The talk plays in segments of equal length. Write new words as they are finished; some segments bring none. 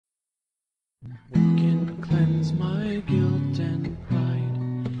What can cleanse my guilt and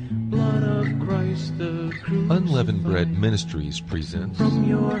pride? Blood of Christ the crucified. Unleavened Bread Ministries presents From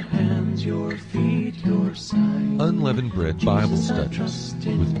your hands, your feet, your side. Unleavened Bread Bible Studies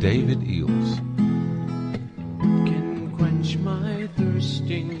with David Eels. What can quench my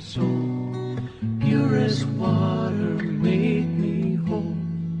thirsting soul? Purest water, make me whole.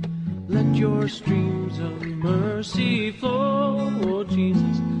 Let your streams of mercy flow. Oh,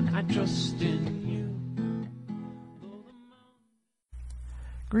 Jesus, I trust in you.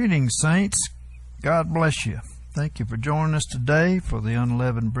 Greetings, saints. God bless you. Thank you for joining us today for the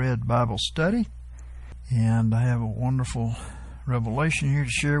Unleavened Bread Bible Study. And I have a wonderful revelation here to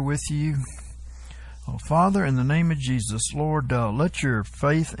share with you. Oh, Father, in the name of Jesus, Lord, let your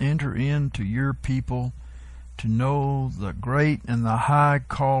faith enter into your people to know the great and the high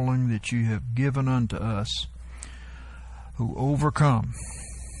calling that you have given unto us who overcome.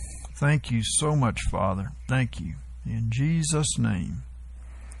 Thank you so much, Father. Thank you. In Jesus' name.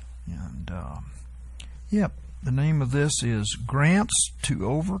 And, the name of this is Grants to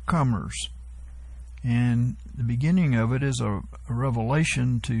Overcomers. And the beginning of it is a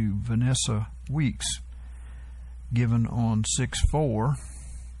revelation to Vanessa Weeks, given on 6/4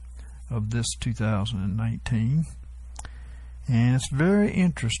 of this 2019. And it's very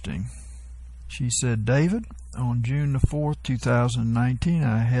interesting. She said, David, on June the 4th, 2019,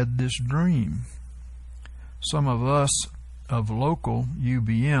 I had this dream. Some of us of local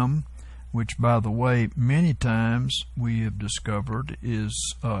UBM, which, by the way, many times we have discovered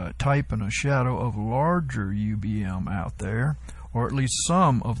is a type and a shadow of larger UBM out there, or at least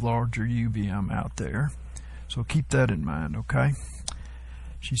some of larger UBM out there. So keep that in mind, okay?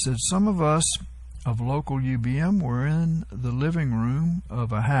 She said, some of us of local UBM were in the living room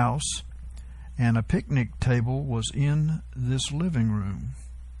of a house, and a picnic table was in this living room.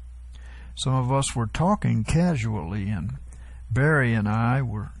 Some of us were talking casually, and Barry and I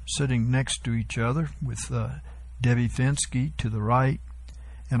were sitting next to each other with Debbie Finsky to the right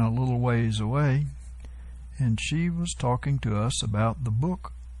and a little ways away, and she was talking to us about the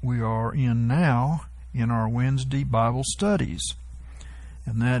book we are in now in our Wednesday Bible studies,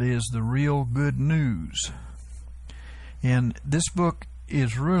 and that is The Real Good News. And this book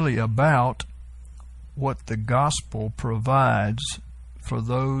is really about what the gospel provides for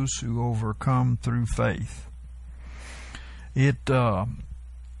those who overcome through faith. It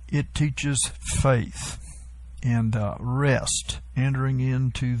teaches faith and rest, entering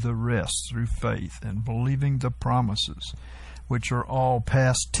into the rest through faith and believing the promises, which are all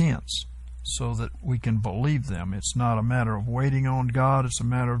past tense, so that we can believe them. It's not a matter of waiting on God, it's a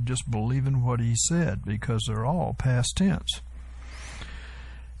matter of just believing what He said, because they're all past tense.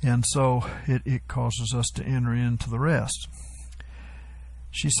 And so it causes us to enter into the rest.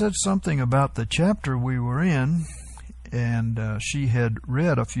 She said something about the chapter we were in, and she had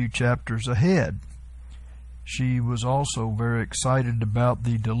read a few chapters ahead. She was also very excited about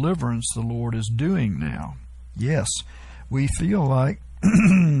the deliverance the Lord is doing now. Yes, we feel like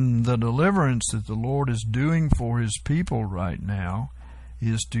the deliverance that the Lord is doing for His people right now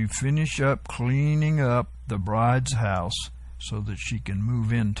is to finish up cleaning up the bride's house so that she can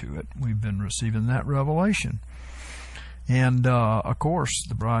move into it. We've been receiving that revelation. And, of course,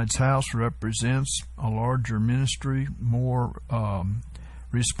 the bride's house represents a larger ministry, more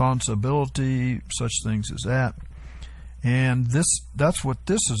responsibility, such things as that. And that's what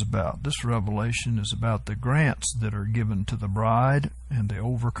this is about. This revelation is about the grants that are given to the bride and the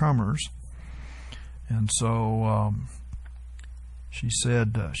overcomers. And so she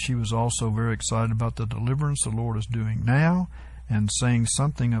said she was also very excited about the deliverance the Lord is doing now, and saying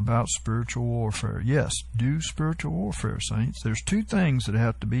something about spiritual warfare. Yes, do spiritual warfare, saints. There's two things that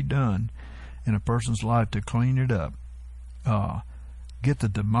have to be done in a person's life to clean it up. Get the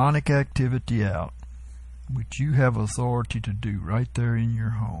demonic activity out, which you have authority to do right there in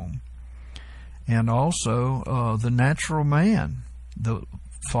your home. And also the natural man, the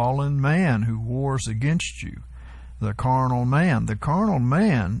fallen man who wars against you. The carnal man. The carnal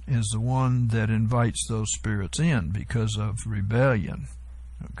man is the one that invites those spirits in because of rebellion.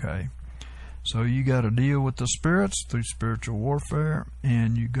 Okay? So you got to deal with the spirits through spiritual warfare,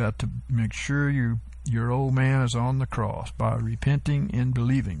 and you got to make sure your old man is on the cross by repenting and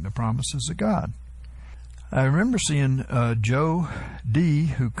believing the promises of God. I remember seeing Joe D.,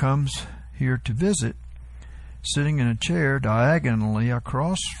 who comes here to visit, sitting in a chair diagonally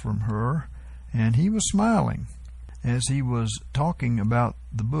across from her, and he was smiling as he was talking about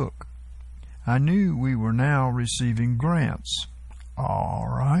the book. I knew we were now receiving grants. All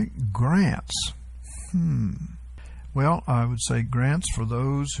right, grants. Well, I would say grants for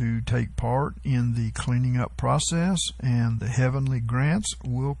those who take part in the cleaning up process, and the heavenly grants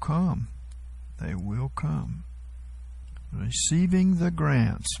will come. They will come. Receiving the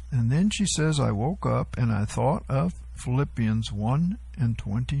grants. And then she says, I woke up and I thought of Philippians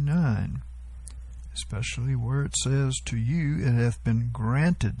 1:29, especially where it says, to you it hath been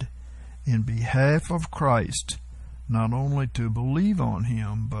granted in behalf of Christ, not only to believe on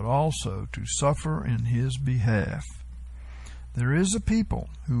him, but also to suffer in his behalf. There is a people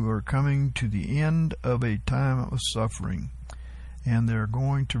who are coming to the end of a time of suffering, and they're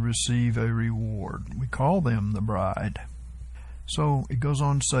going to receive a reward. We call them the bride. So it goes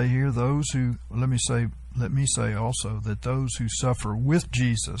on to say here, those who, let me say also that those who suffer with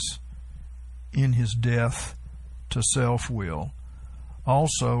Jesus in his death to self-will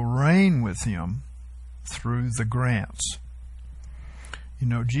also reign with him through the grants. You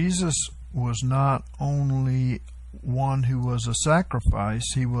know, Jesus was not only one who was a sacrifice,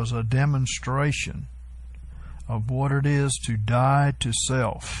 he was a demonstration of what it is to die to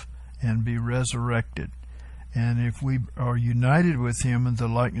self and be resurrected. And if we are united with him in the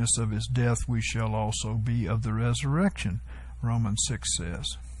likeness of his death, we shall also be of the resurrection, Romans 6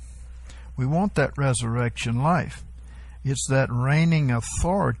 says. We want that resurrection life. It's that reigning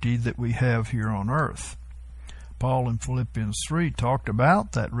authority that we have here on earth. Paul in Philippians 3 talked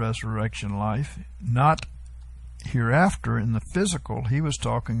about that resurrection life, not hereafter in the physical. He was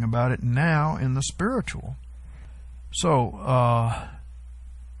talking about it now in the spiritual. So,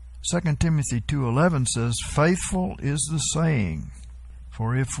 2 Timothy 2:11 says, faithful is the saying,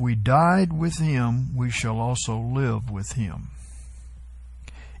 for if we died with him, we shall also live with him.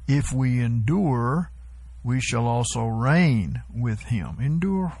 If we endure, we shall also reign with him.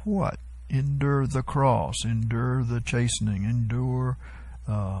 Endure what? Endure the cross, endure the chastening, endure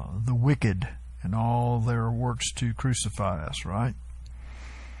the wicked and all their works to crucify us, right?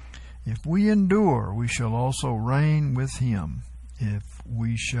 If we endure, we shall also reign with him. If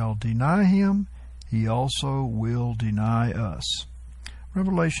we shall deny him, he also will deny us.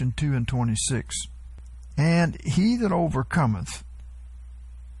 Revelation 2:26. And he that overcometh,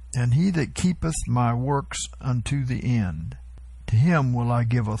 and he that keepeth my works unto the end, to him will I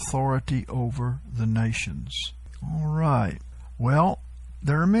give authority over the nations. All right. Well,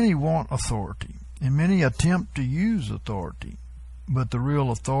 there are many want authority, and many attempt to use authority. But the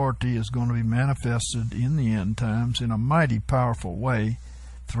real authority is going to be manifested in the end times in a mighty powerful way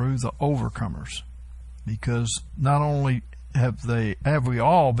through the overcomers. Because not only have we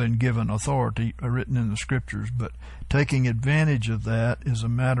all been given authority written in the scriptures, but taking advantage of that is a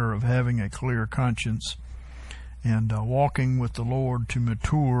matter of having a clear conscience and walking with the Lord to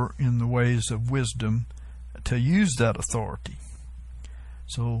mature in the ways of wisdom to use that authority.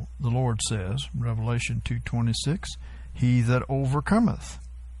 So the Lord says, Revelation 2:26, he that overcometh,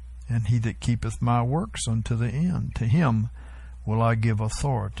 and he that keepeth my works unto the end, to him will I give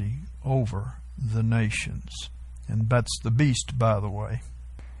authority over the nations. And that's the beast, by the way,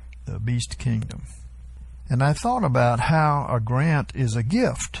 the beast kingdom. And I thought about how a grant is a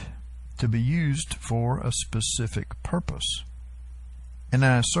gift to be used for a specific purpose. And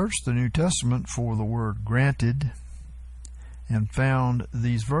I searched the New Testament for the word granted and found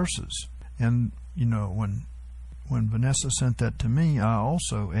these verses. And, you know, when Vanessa sent that to me, I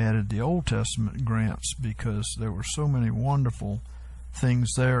also added the Old Testament grants because there were so many wonderful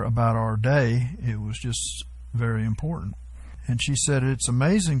things there about our day. It was just very important. And she said, it's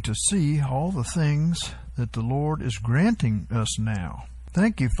amazing to see all the things that the Lord is granting us now.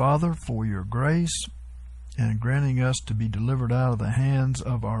 Thank you, Father, for your grace and granting us to be delivered out of the hands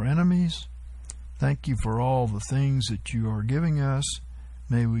of our enemies. Thank you for all the things that you are giving us.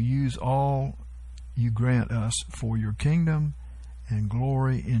 May we use all you grant us for your kingdom and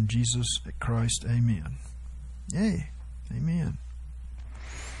glory in Jesus Christ. Amen. Yay. Amen.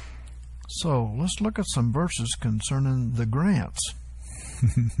 So let's look at some verses concerning the grants.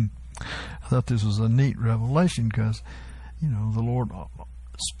 I thought this was a neat revelation because, you know, the Lord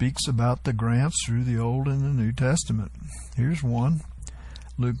speaks about the grants through the Old and the New Testament. Here's one,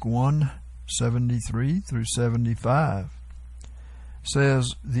 Luke 1:73 through 75.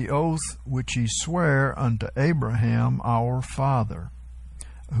 Says, the oath which he sware unto Abraham our father.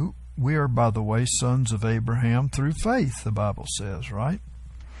 We are, by the way, sons of Abraham through faith, the Bible says, right?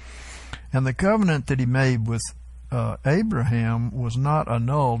 And the covenant that he made with Abraham was not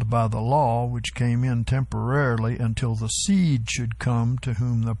annulled by the law, which came in temporarily until the seed should come to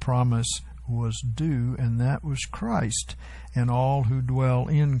whom the promise was due, and that was Christ and all who dwell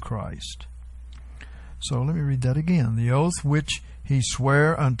in Christ. So let me read that again. The oath which he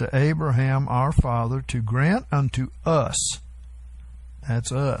sware unto Abraham our father to grant unto us,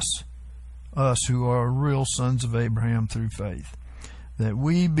 that's us who are real sons of Abraham through faith, that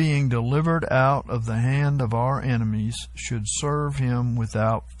we, being delivered out of the hand of our enemies, should serve him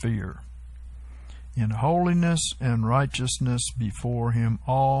without fear, in holiness and righteousness before him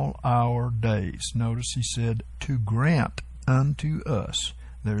all our days. Notice he said, to grant unto us.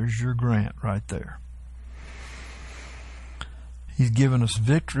 There's your grant right there. He's given us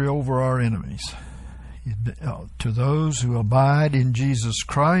victory over our enemies. To those who abide in Jesus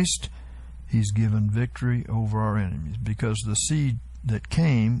Christ, he's given victory over our enemies, because the seed that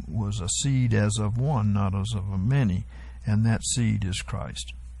came was a seed as of one, not as of a many, and that seed is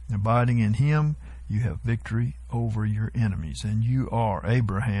Christ. Abiding in him, you have victory over your enemies, and you are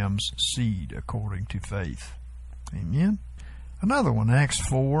Abraham's seed according to faith. Amen. Another one, Acts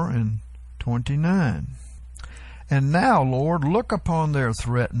 4:29. And now, Lord, look upon their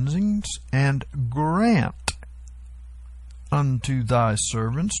threatenings, and grant unto thy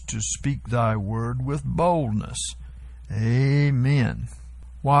servants to speak thy word with boldness. Amen.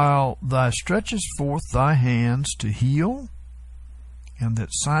 While thou stretchest forth thy hands to heal, and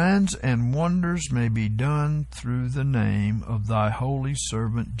that signs and wonders may be done through the name of thy holy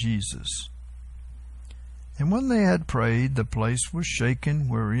servant Jesus. And when they had prayed, the place was shaken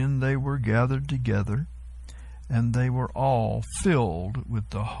wherein they were gathered together, and they were all filled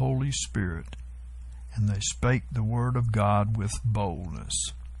with the Holy Spirit, and they spake the word of God with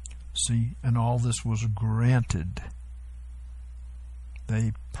boldness. See, and all this was granted.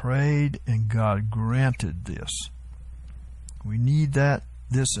 They prayed, and God granted this. We need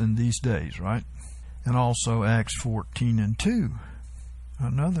this in these days, right? And also Acts 14:2,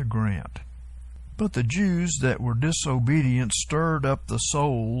 another grant. But the Jews that were disobedient stirred up the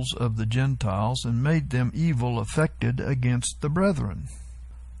souls of the Gentiles, and made them evil affected against the brethren.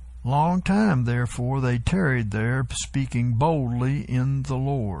 Long time therefore they tarried there, speaking boldly in the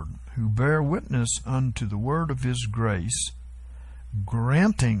Lord, who bear witness unto the word of his grace,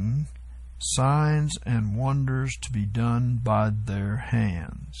 granting signs and wonders to be done by their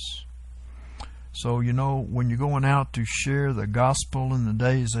hands. So, when you're going out to share the gospel in the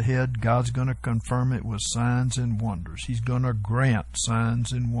days ahead, God's going to confirm it with signs and wonders. He's going to grant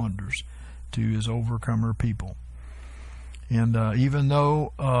signs and wonders to his overcomer people. And even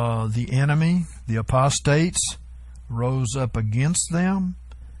though the enemy, the apostates, rose up against them,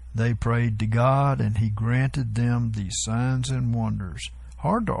 they prayed to God, and he granted them these signs and wonders.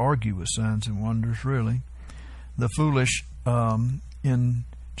 Hard to argue with signs and wonders, really. The foolish in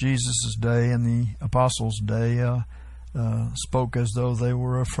Jesus' day and the apostles' day spoke as though they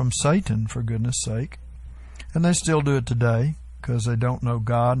were from Satan, for goodness sake. And they still do it today, because they don't know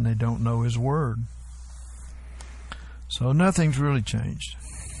God and they don't know his word. So nothing's really changed.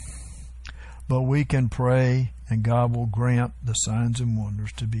 But we can pray, and God will grant the signs and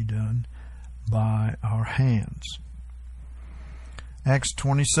wonders to be done by our hands. Acts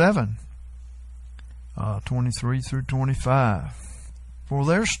 27:23-25. For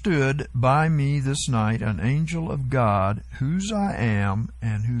there stood by me this night an angel of God, whose I am,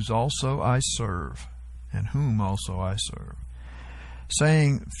 and whom also I serve,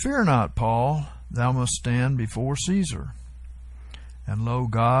 saying, Fear not, Paul, thou must stand before Caesar. And lo,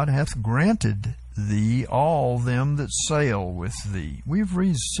 God hath granted thee all them that sail with thee. We've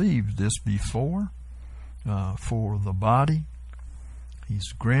received this before for the body.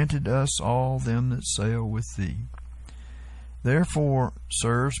 He's granted us all them that sail with thee. Therefore,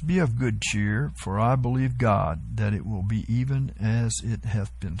 sirs, be of good cheer, for I believe God, that it will be even as it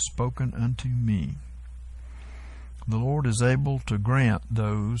hath been spoken unto me. The Lord is able to grant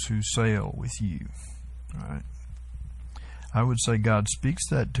those who sail with you. All right. I would say God speaks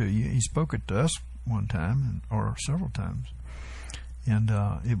that to you. He spoke it to us one time, or several times. And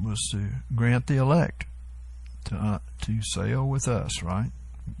it was to grant the elect to sail with us, right?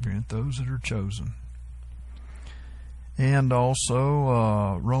 Grant those that are chosen. And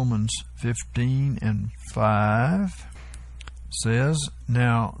also Romans 15:5 says,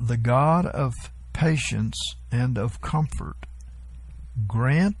 Now the God of patience and of comfort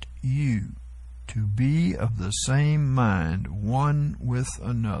grant you to be of the same mind one with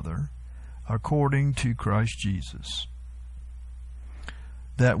another, according to Christ Jesus,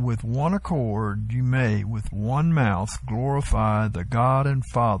 that with one accord you may with one mouth glorify the God and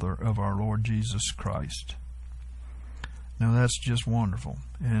Father of our Lord Jesus Christ. Now that's just wonderful.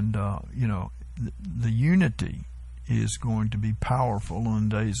 And, the unity is going to be powerful in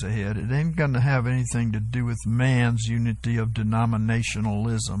days ahead. It ain't going to have anything to do with man's unity of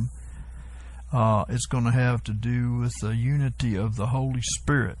denominationalism. It's going to have to do with the unity of the Holy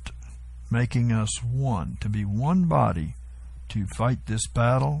Spirit, making us one, to be one body, to fight this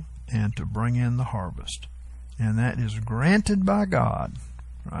battle and to bring in the harvest. And that is granted by God,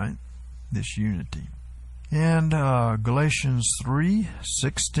 right? This unity. And Galatians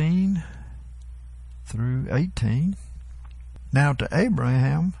 3:16 through 18. Now to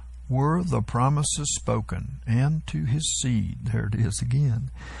Abraham were the promises spoken, and to his seed. There it is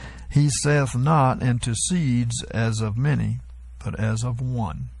again. He saith not, and to seeds as of many, but as of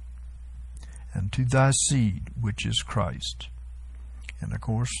one, and to thy seed, which is Christ. And of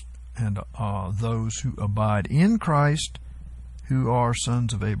course, those who abide in Christ, who are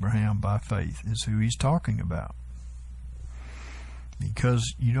sons of Abraham by faith, is who he's talking about.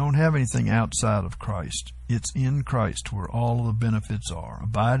 Because you don't have anything outside of Christ. It's in Christ where all of the benefits are.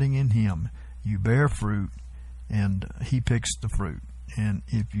 Abiding in him, you bear fruit, and he picks the fruit. And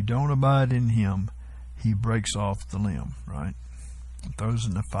if you don't abide in him, he breaks off the limb, right? Throws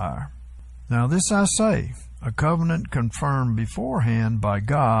in the fire. Now this I say, a covenant confirmed beforehand by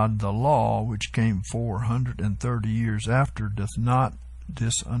God, the law which came 430 years after, doth not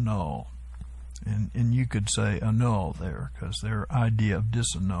disannul. And you could say annul there, because their idea of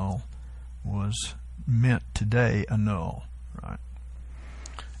disannul was meant today annul, right?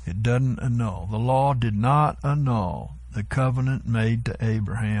 It doesn't annul. The law did not annul the covenant made to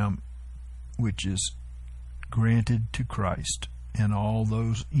Abraham, which is granted to Christ and all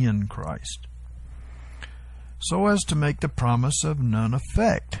those in Christ, so as to make the promise of none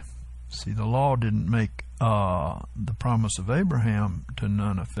effect. See, the law didn't make the promise of Abraham to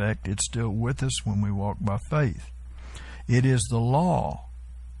none effect. It's still with us when we walk by faith. It is the law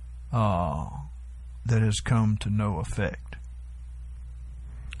that has come to no effect.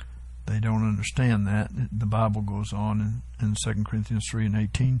 They don't understand that. The Bible goes on in 2 Corinthians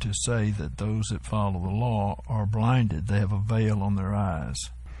 3:18 to say that those that follow the law are blinded. They have a veil on their eyes.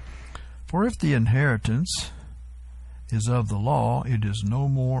 For if the inheritance is of the law, it is no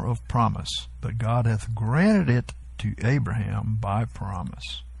more of promise, but God hath granted it to Abraham by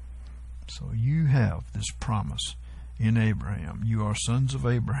promise. So you have this promise in Abraham. You are sons of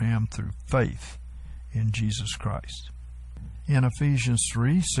Abraham through faith in Jesus Christ. In Ephesians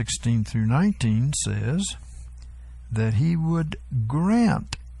 3:16 through 19 says that he would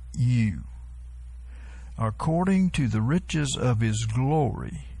grant you, according to the riches of his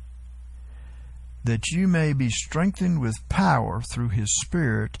glory, that you may be strengthened with power through his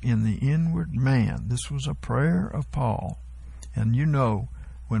Spirit in the inward man. This was a prayer of Paul. And you know,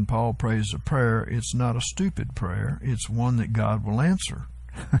 when Paul prays a prayer, it's not a stupid prayer. It's one that God will answer.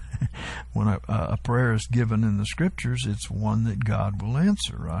 When a prayer is given in the Scriptures, it's one that God will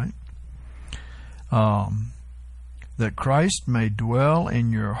answer, right? That Christ may dwell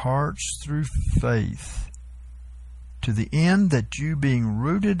in your hearts through faith, to the end that you, being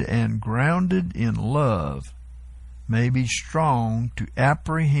rooted and grounded in love, may be strong to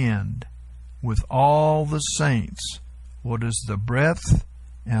apprehend with all the saints what is the breadth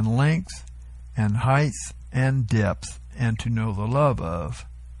and length and height and depth, and to know the love of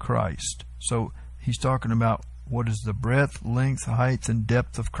Christ. So he's talking about what is the breadth, length, height, and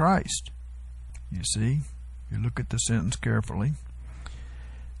depth of Christ. You see, you look at the sentence carefully.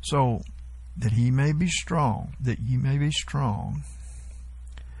 So, that he may be strong, that ye may be strong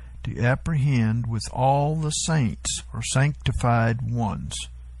to apprehend with all the saints, or sanctified ones.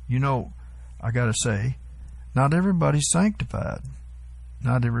 You know, I got to say, not everybody's sanctified.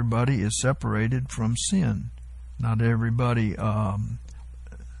 Not everybody is separated from sin. Not everybody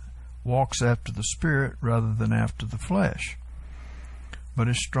walks after the Spirit rather than after the flesh. But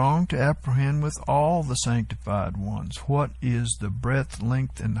is strong to apprehend with all the sanctified ones what is the breadth,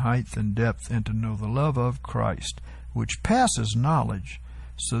 length, and height, and depth, and to know the love of Christ, which passes knowledge,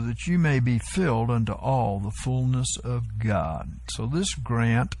 so that you may be filled unto all the fullness of God. So this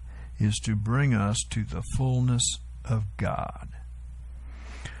grant is to bring us to the fullness of God.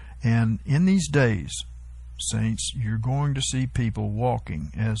 And in these days, saints, you're going to see people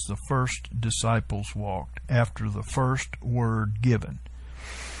walking as the first disciples walked, after the first word given.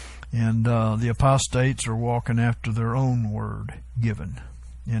 And the apostates are walking after their own word given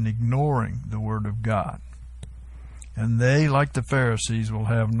and ignoring the word of God. And they, like the Pharisees, will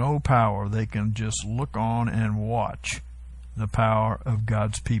have no power. They can just look on and watch the power of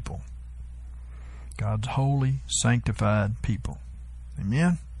God's people, God's holy, sanctified people.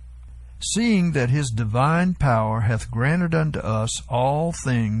 Amen? Seeing that his divine power hath granted unto us all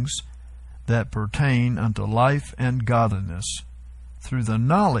things that pertain unto life and godliness, through the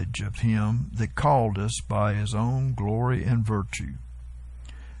knowledge of him that called us by his own glory and virtue,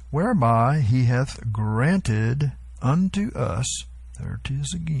 whereby he hath granted unto us, there it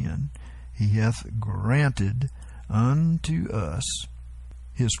is again, he hath granted unto us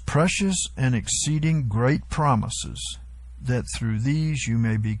his precious and exceeding great promises, that through these you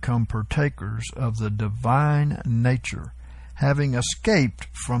may become partakers of the divine nature, having escaped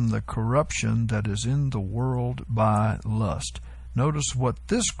from the corruption that is in the world by lust. Notice what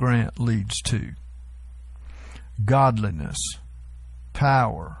this grant leads to: godliness,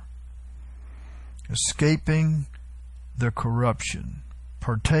 power, escaping the corruption,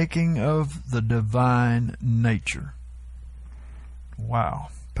 partaking of the divine nature. Wow,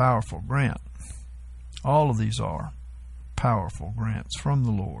 powerful grant. All of these are powerful grants from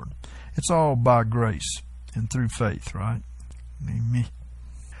the Lord. It's all by grace and through faith, right? Amen.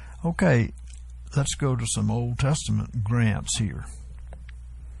 Okay, let's go to some Old Testament grants here.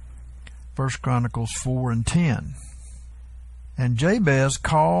 1 Chronicles 4 and 10. And Jabez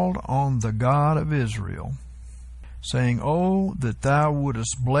called on the God of Israel, saying, Oh, that thou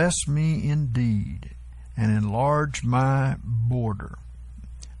wouldest bless me indeed, and enlarge my border.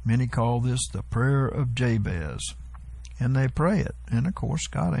 Many call this the prayer of Jabez, and they pray it, and of course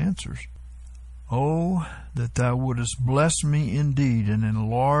God answers. Oh, that thou wouldest bless me indeed, and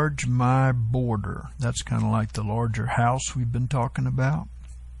enlarge my border. That's kind of like the larger house we've been talking about.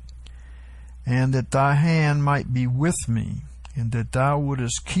 And that thy hand might be with me, and that thou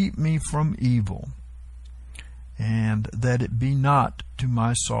wouldest keep me from evil, and that it be not to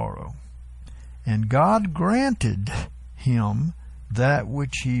my sorrow. And God granted him that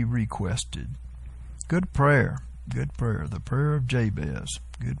which he requested. Good prayer, good prayer. The prayer of Jabez.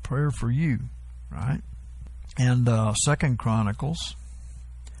 Good prayer for you, right? And 2 Chronicles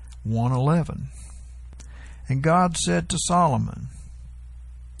 1:11. And God said to Solomon,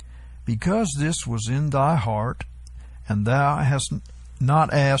 Because this was in thy heart, and thou hast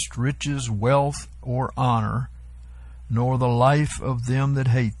not asked riches, wealth, or honor, nor the life of them that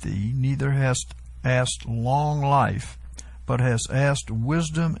hate thee, neither hast asked long life, but hast asked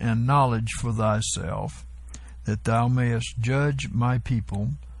wisdom and knowledge for thyself, that thou mayest judge my people,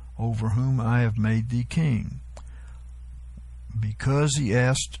 over whom I have made thee king. Because he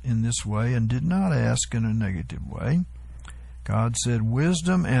asked in this way and did not ask in a negative way, God said,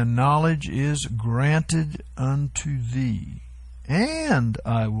 Wisdom and knowledge is granted unto thee, and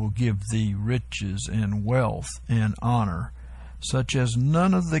I will give thee riches and wealth and honor, such as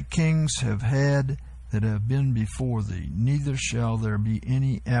none of the kings have had that have been before thee, neither shall there be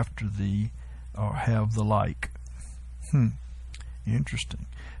any after thee, or have the like. Interesting.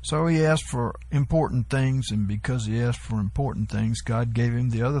 So he asked for important things, and because he asked for important things, God gave him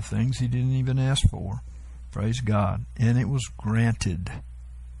the other things he didn't even ask for. Praise God. And it was granted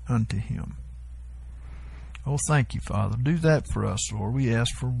unto him. Oh, thank you, Father. Do that for us, Lord. We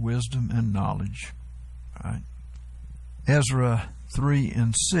ask for wisdom and knowledge. All right. Ezra 3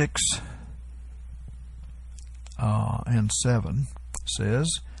 and 6 and 7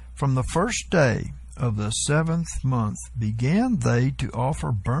 says, From the first day of the 7th month began they to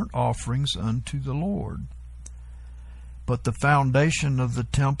offer burnt offerings unto the Lord. But the foundation of the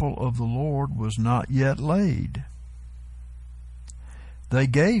temple of the Lord was not yet laid. They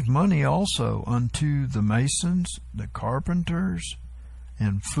gave money also unto the masons, the carpenters,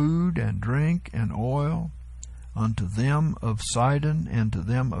 and food and drink and oil, unto them of Sidon and to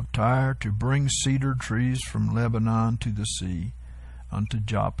them of Tyre, to bring cedar trees from Lebanon to the sea, unto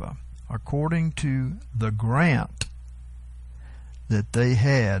Joppa, according to the grant that they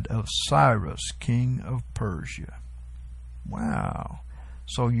had of Cyrus, king of Persia. Wow.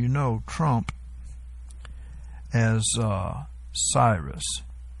 So you know Trump as Cyrus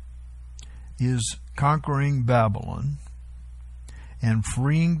is conquering Babylon and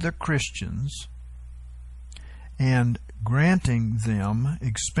freeing the Christians and granting them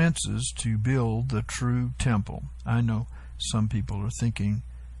expenses to build the true temple. I know some people are thinking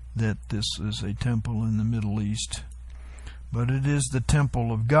that this is a temple in the Middle East, but it is the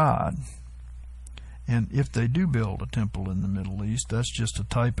temple of God. And if they do build a temple in the Middle East, that's just a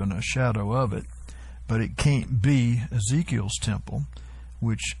type and a shadow of it. But it can't be Ezekiel's temple,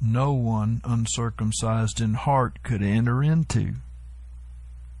 which no one uncircumcised in heart could enter into.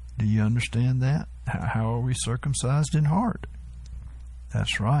 Do you understand that? How are we circumcised in heart?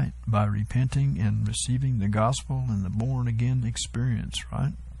 That's right, by repenting and receiving the gospel and the born-again experience,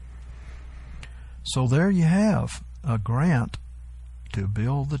 right? So there you have a grant to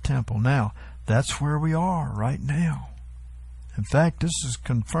build the temple. Now, that's where we are right now. In fact, this is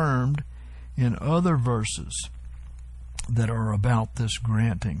confirmed in other verses that are about this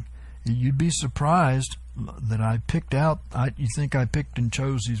granting. You'd be surprised that I picked out. You think I picked and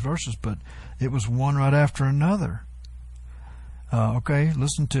chose these verses, but it was one right after another. Okay,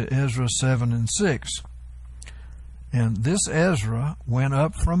 listen to Ezra 7 and 6. And this Ezra went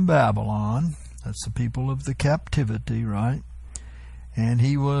up from Babylon. That's the people of the captivity, right? And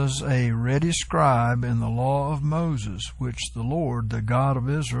he was a ready scribe in the law of Moses, which the Lord, the God of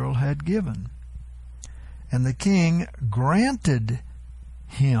Israel, had given. And the king granted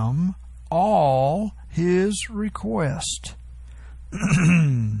him all his request,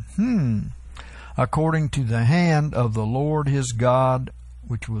 according to the hand of the Lord his God,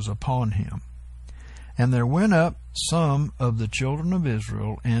 which was upon him. And there went up some of the children of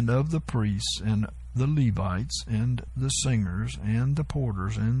Israel, and of the priests, and the Levites, and the singers, and the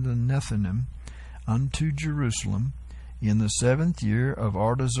porters, and the Nethinim, unto Jerusalem in the 7th year of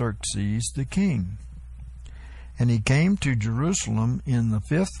Artaxerxes the king. And he came to Jerusalem in the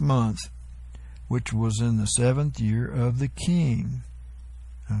 5th month, which was in the 7th year of the king.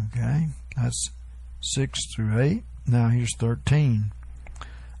 Okay, that's 6 through 8. Now here's 13.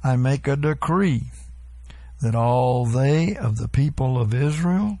 I make a decree that all they of the people of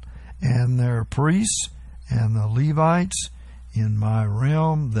Israel and their priests and the Levites in my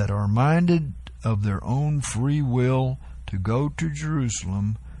realm that are minded of their own free will to go to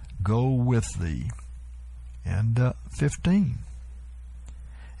Jerusalem, go with thee. And 15.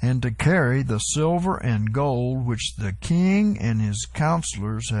 And to carry the silver and gold which the king and his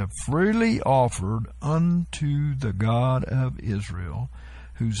counselors have freely offered unto the God of Israel,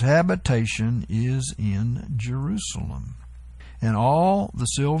 whose habitation is in Jerusalem. And all the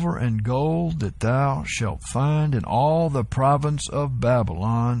silver and gold that thou shalt find in all the province of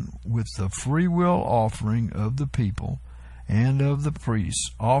Babylon, with the freewill offering of the people and of the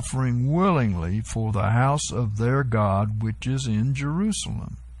priests, offering willingly for the house of their God which is in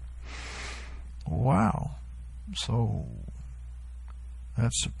Jerusalem. Wow. So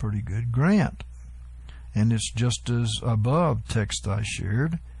that's a pretty good grant. And it's just as above text I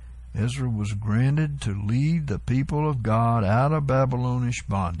shared. Ezra was granted to lead the people of God out of Babylonish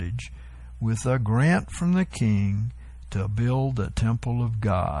bondage with a grant from the king to build the temple of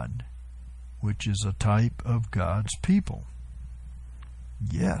God, which is a type of God's people.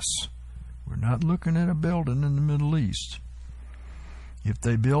 Yes, we're not looking at a building in the Middle East. If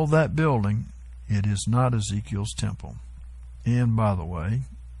they build that building, it is not Ezekiel's temple. And by the way,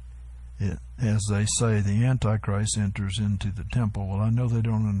 as they say, the Antichrist enters into the temple. Well, I know they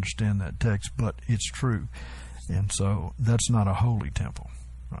don't understand that text, but it's true. And so that's not a holy temple.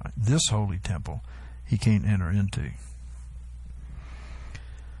 Right? This holy temple he can't enter into.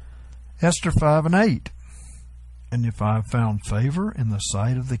 Esther 5 and 8. And if I have found favor in the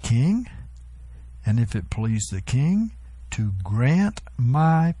sight of the king, and if it please the king, to grant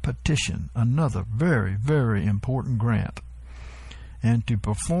my petition, another very, very important grant, and to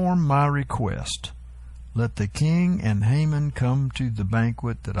perform my request, let the king and Haman come to the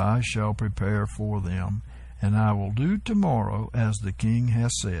banquet that I shall prepare for them, and I will do tomorrow as the king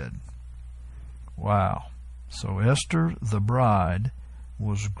has said. Wow. So Esther the bride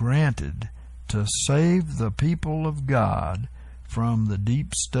was granted to save the people of God from the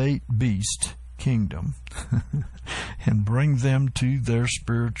deep state beast kingdom and bring them to their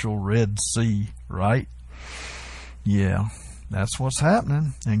spiritual Red Sea, right? Yeah. That's what's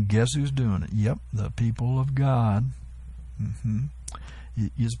happening. And guess who's doing it? Yep, the people of God.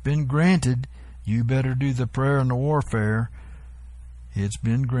 It's been granted. You better do the prayer and the warfare. It's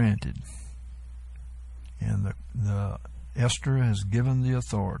been granted. And the Esther has given the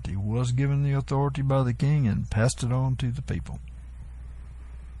authority, was given the authority by the king, and passed it on to the people.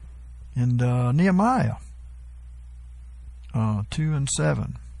 And Nehemiah 2 and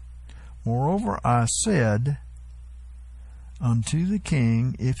 7. Moreover, I said unto the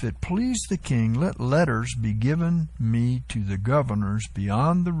king, if it please the king, let letters be given me to the governors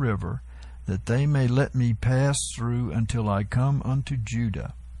beyond the river, that they may let me pass through until I come unto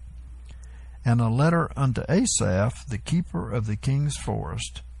Judah. And a letter unto Asaph, the keeper of the king's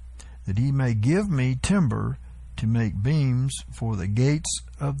forest, that he may give me timber to make beams for the gates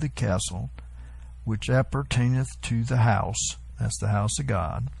of the castle, which appertaineth to the house, that's the house of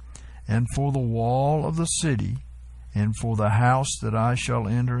God, and for the wall of the city, and for the house that I shall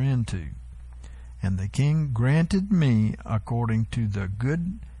enter into. And the king granted me according to the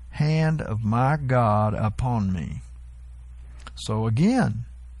good hand of my God upon me. So again,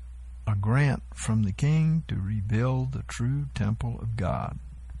 a grant from the king to rebuild the true temple of God.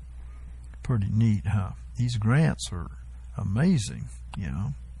 Pretty neat, huh? These grants are amazing, you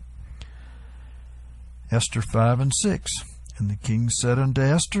know. Esther 5 and 6. And the king said unto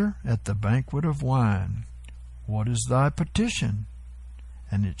Esther at the banquet of wine, What is thy petition?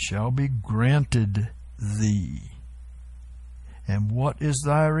 And it shall be granted thee. And what is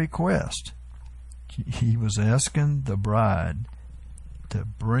thy request? He was asking the bride to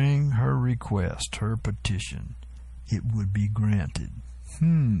bring her request, her petition. It would be granted.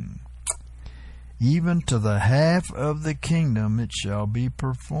 Even to the half of the kingdom it shall be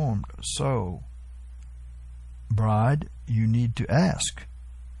performed. So, bride, you need to ask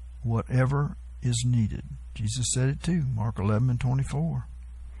whatever is needed. Jesus said it too, Mark 11:24.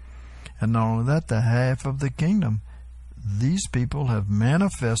 And not only that, the half of the kingdom. These people have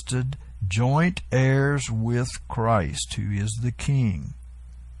manifested joint heirs with Christ, who is the King.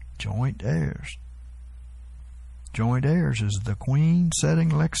 Joint heirs. Joint heirs is the queen sitting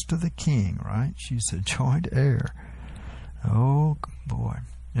next to the king, right? She's a joint heir. Oh, boy.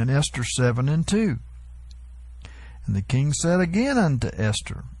 And Esther 7:2. And the king said again unto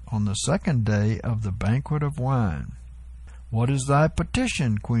Esther on the second day of the banquet of wine, What is thy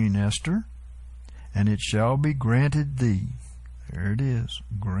petition, Queen Esther? And it shall be granted thee. There it is,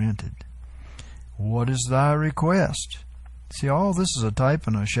 granted. What is thy request? See, all this is a type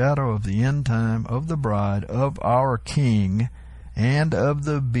and a shadow of the end time, of the bride, of our King, and of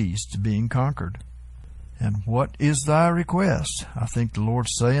the beast being conquered. And what is thy request? I think the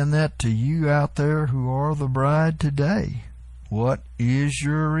Lord's saying that to you out there who are the bride today. What is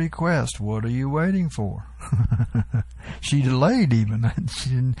your request? What are you waiting for? She delayed even.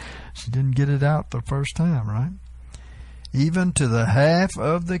 She didn't get it out the first time, right? Even to the half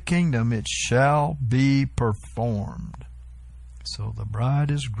of the kingdom it shall be performed. So the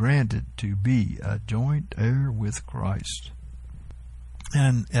bride is granted to be a joint heir with Christ.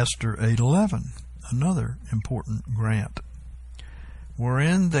 And Esther 8:11, another important grant,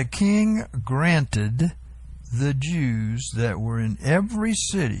 wherein the king granted the Jews that were in every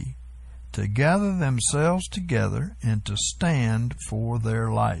city to gather themselves together and to stand for their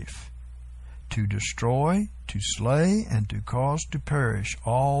life, to destroy, to slay, and to cause to perish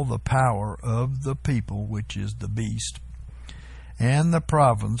all the power of the people, which is the beast, and the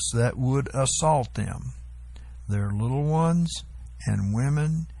province that would assault them, their little ones and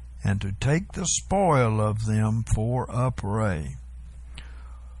women, and to take the spoil of them for a prey.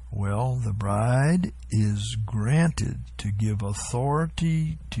 Well, the bride is granted to give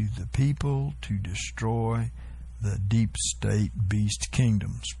authority to the people to destroy the deep state beast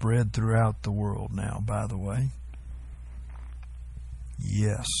kingdom, spread throughout the world now, by the way.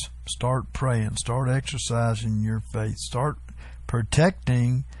 Yes, start praying, start exercising your faith, start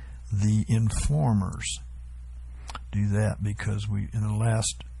protecting the informers. Do that, because in the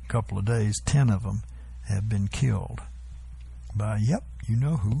last couple of days, 10 of them have been killed by, yep, you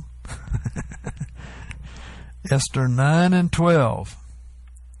know who. Esther 9:12.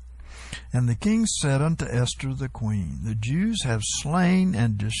 And the king said unto Esther the queen, The Jews have slain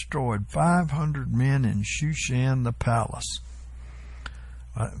and destroyed 500 men in Shushan the palace.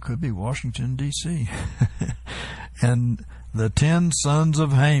 It could be Washington, D.C. And the 10 sons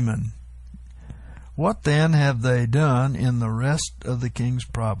of Haman. What then have they done in the rest of the king's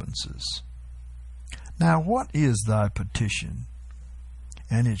provinces? Now what is thy petition?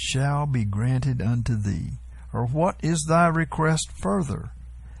 And it shall be granted unto thee. Or what is thy request further?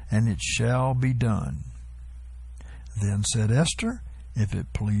 And it shall be done. Then said Esther, If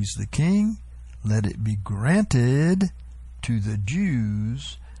it please the king, let it be granted to the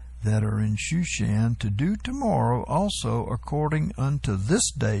Jews that are in Shushan to do tomorrow also according unto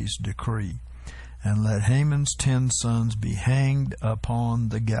this day's decree, and let Haman's 10 sons be hanged upon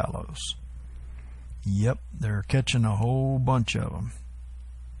the gallows. Yep, they're catching a whole bunch of them.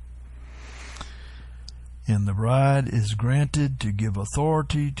 And the bride is granted to give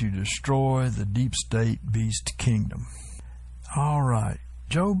authority to destroy the deep state beast kingdom. All right,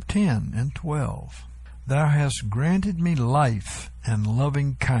 Job 10:12. Thou hast granted me life and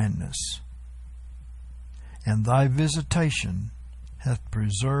loving kindness, and thy visitation hath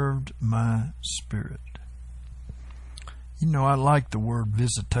preserved my spirit. You know, I like the word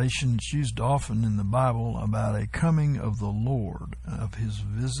visitation. It's used often in the Bible about a coming of the Lord, of his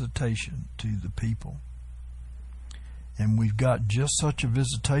visitation to the people. And we've got just such a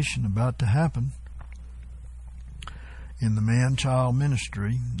visitation about to happen in the man-child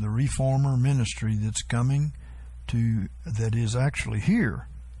ministry, the reformer ministry that's coming to, that is actually here,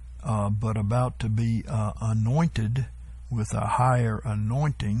 but about to be anointed with a higher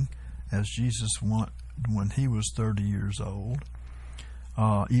anointing, as Jesus when he was 30 years old.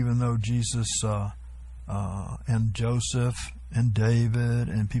 Even though Jesus and Joseph and David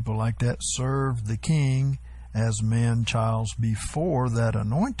and people like that served the king as man-childs before that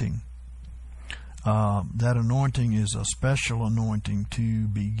anointing. That anointing is a special anointing to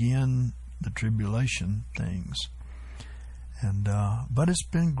begin the tribulation things. And but it's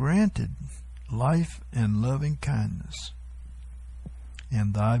been granted life and loving kindness,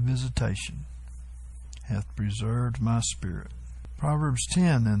 and thy visitation hath preserved my spirit. Proverbs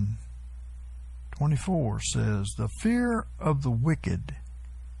 10:24 says, the fear of the wicked,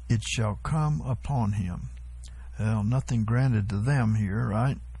 it shall come upon him. Well, nothing granted to them here,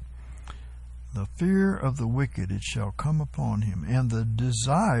 right? The fear of the wicked, it shall come upon him, and the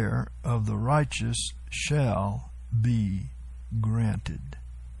desire of the righteous shall be granted.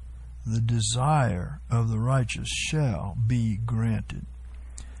 The desire of the righteous shall be granted.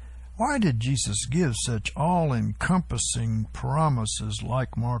 Why did Jesus give such all-encompassing promises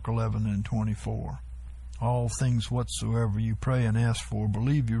like Mark 11:24? All things whatsoever you pray and ask for,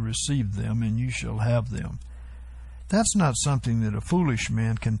 believe you receive them, and you shall have them. That's not something that a foolish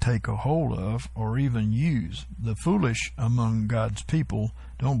man can take a hold of or even use. The foolish among God's people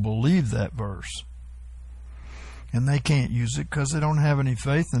don't believe that verse. And they can't use it because they don't have any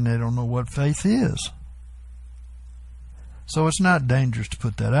faith and they don't know what faith is. So it's not dangerous to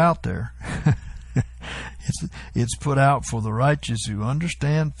put that out there. It's put out for the righteous who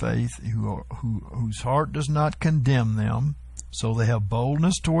understand faith, whose heart does not condemn them, so they have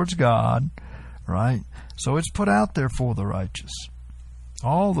boldness towards God, right? So it's put out there for the righteous.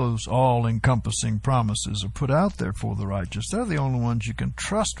 All those all-encompassing promises are put out there for the righteous. They're the only ones you can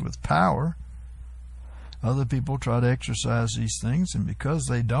trust with power. Other people try to exercise these things, and because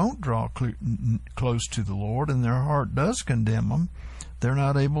they don't draw close to the Lord and their heart does condemn them, they're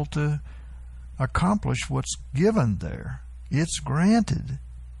not able to accomplish what's given there. It's granted.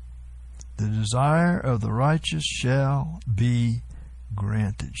 The desire of the righteous shall be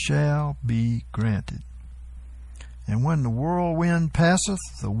granted. Shall be granted. And when the whirlwind passeth,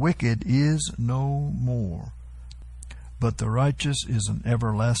 the wicked is no more. But the righteous is an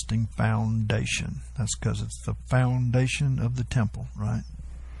everlasting foundation. That's because it's the foundation of the temple, right?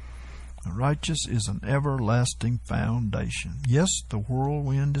 The righteous is an everlasting foundation. Yes, the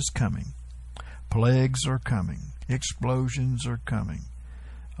whirlwind is coming. Plagues are coming. Explosions are coming.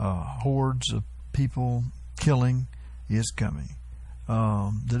 Hordes of people killing is coming.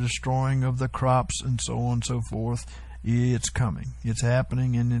 The destroying of the crops and so on and so forth, it's coming. It's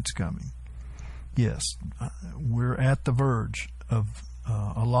happening and it's coming. Yes, we're at the verge of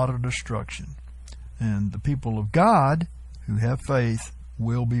a lot of destruction. And the people of God who have faith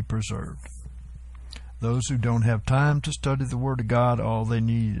will be preserved. Those who don't have time to study the Word of God, all they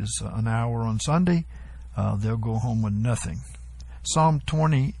need is an hour on Sunday. They'll go home with nothing. Psalm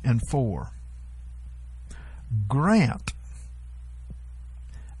 20:4. Grant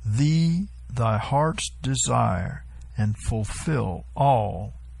thee thy heart's desire, and fulfill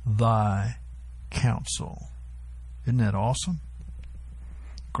all thy counsel. Isn't that awesome?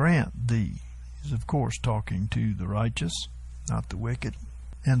 Grant thee. He's of course talking to the righteous, not the wicked.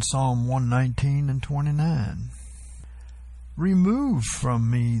 And Psalm 119:29. Remove from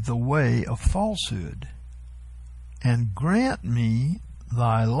me the way of falsehood, and grant me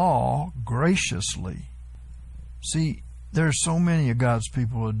thy law graciously. See, there's so many of God's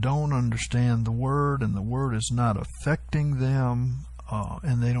people who don't understand the Word, and the Word is not affecting them,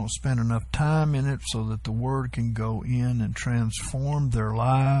 and they don't spend enough time in it so that the Word can go in and transform their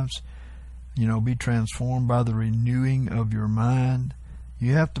lives. Be transformed by the renewing of your mind.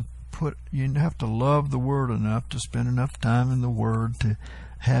 You have to love the Word enough to spend enough time in the Word to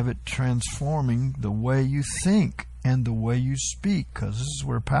have it transforming the way you think and the way you speak, because this is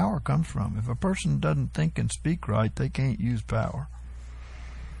where power comes from. If a person doesn't think and speak right, they can't use power.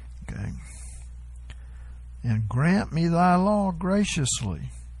 Okay. And grant me thy law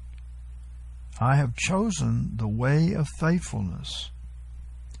graciously. I have chosen the way of faithfulness.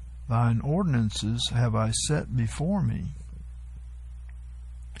 Thine ordinances have I set before me.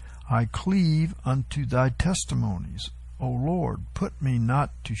 I cleave unto thy testimonies. O Lord, put me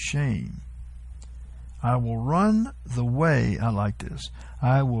not to shame. I will run the way, I like this,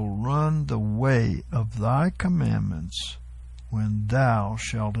 I will run the way of thy commandments when thou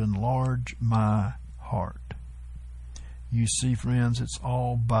shalt enlarge my heart. You see, friends, it's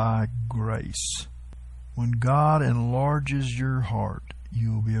all by grace. When God enlarges your heart,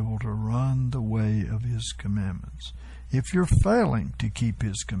 you will be able to run the way of His commandments. If you're failing to keep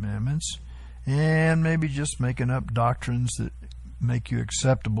His commandments and maybe just making up doctrines that make you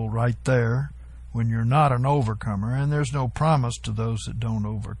acceptable right there when you're not an overcomer, and there's no promise to those that don't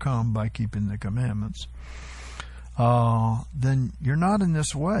overcome by keeping the commandments, then you're not in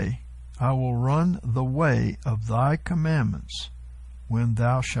this way. I will run the way of thy commandments when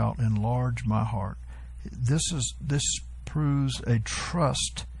thou shalt enlarge my heart. This proves a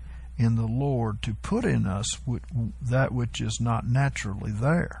trust in the Lord to put in us that which is not naturally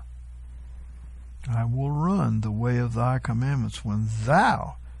there. I will run the way of thy commandments when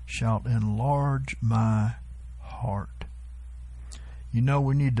thou shalt enlarge my heart. You know,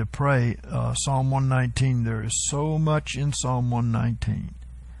 we need to pray Psalm 119. There is so much in Psalm 119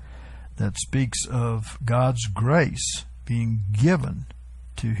 that speaks of God's grace being given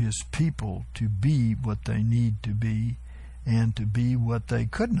to his people to be what they need to be and to be what they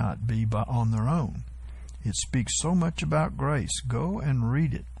could not be on their own. It speaks so much about grace. Go and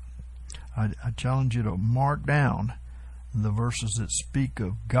read it. I challenge you to mark down the verses that speak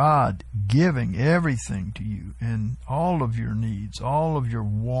of God giving everything to you and all of your needs, all of your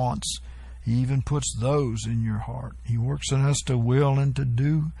wants. He even puts those in your heart. He works in us to will and to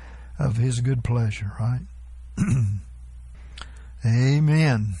do of his good pleasure, right?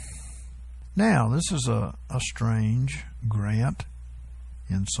 Amen. Now, this is a strange grant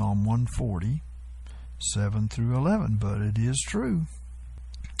in Psalm 140, 7 through 11, but it is true.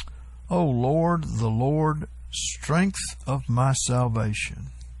 O Lord, the Lord, strength of my salvation,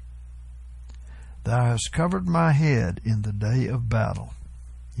 thou hast covered my head in the day of battle.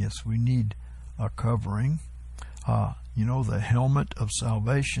 Yes, we need a covering. You know, the helmet of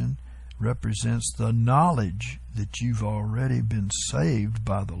salvation represents the knowledge that you've already been saved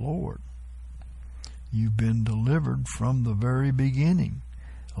by the Lord. You've been delivered from the very beginning.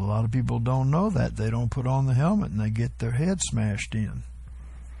 A lot of people don't know that. They don't put on the helmet and they get their head smashed in.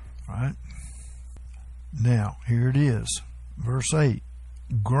 Right? Now, here it is. Verse 8.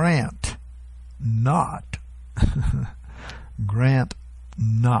 Grant not, grant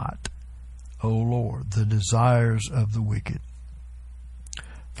not, O Lord, the desires of the wicked.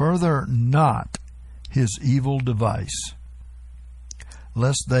 Further not his evil device,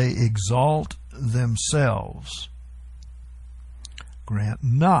 lest they exalt themselves. Grant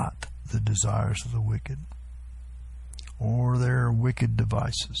not the desires of the wicked, or their wicked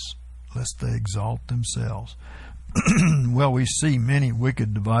devices, lest they exalt themselves. Well, we see many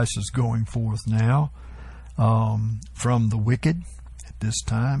wicked devices going forth now from the wicked at this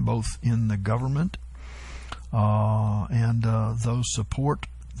time, both in the government and those support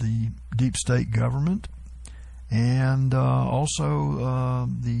the deep state government, and also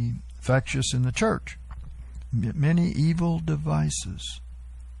the factious in the church. Many evil devices.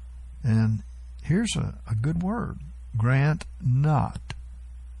 And here's a good word. Grant not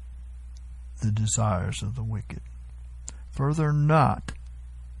the desires of the wicked. Further not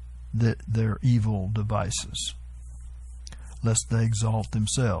their evil devices, lest they exalt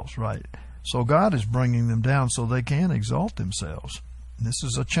themselves. Right. So God is bringing them down so they can exalt themselves. This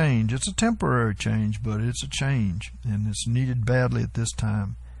is a change. It's a temporary change, but it's a change, and it's needed badly at this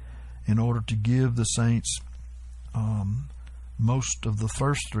time in order to give the saints most of the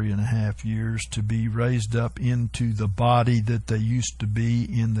first 3.5 years to be raised up into the body that they used to be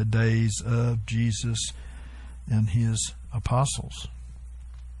in the days of Jesus and his apostles.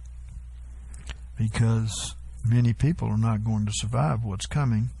 Because many people are not going to survive what's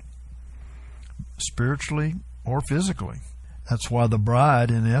coming, spiritually or physically. That's why the bride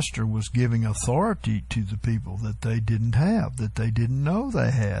in Esther was giving authority to the people that they didn't have, that they didn't know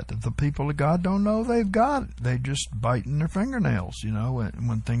they had. The people of God don't know they've got it. They just biting their fingernails, you know. And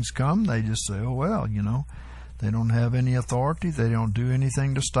when things come, they just say, oh, well, you know. They don't have any authority. They don't do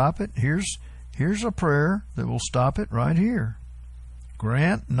anything to stop it. Here's a prayer that will stop it right here.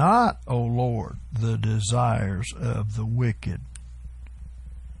 Grant not, O Lord, the desires of the wicked.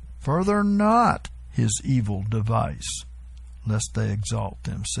 Further not his evil device, lest they exalt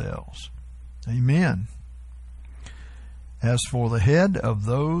themselves. Amen. As for the head of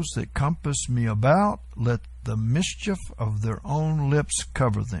those that compass me about, let the mischief of their own lips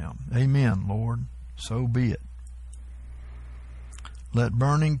cover them. Amen, Lord. So be it. Let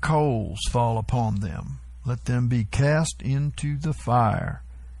burning coals fall upon them. Let them be cast into the fire,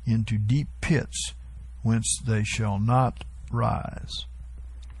 into deep pits, whence they shall not rise.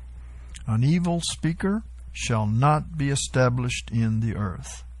 An evil speaker shall not be established in the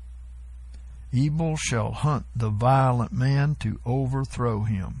earth. Evil shall hunt the violent man to overthrow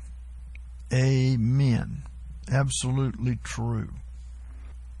him. Amen. Absolutely true.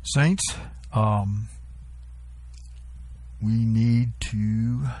 Saints, we need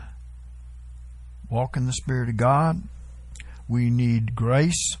to walk in the Spirit of God. We need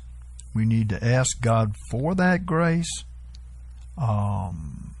grace. We need to ask God for that grace.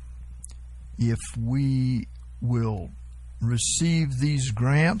 If we will receive these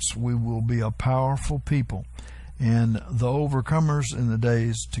grants, we will be a powerful people. And the overcomers in the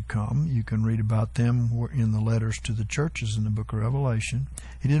days to come, you can read about them in the letters to the churches in the book of Revelation.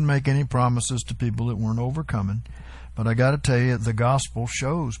 He didn't make any promises to people that weren't overcoming. But I got to tell you, the gospel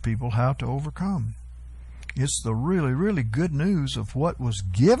shows people how to overcome. It's the really, really good news of what was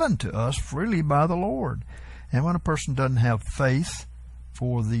given to us freely by the Lord. And when a person doesn't have faith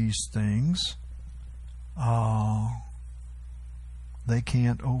for these things, they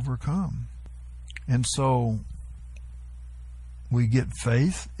can't overcome. And so we get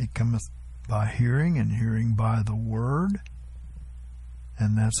faith. It cometh by hearing, and hearing by the Word.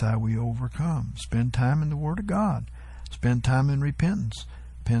 And that's how we overcome. Spend time in the Word of God. Spend time in repentance.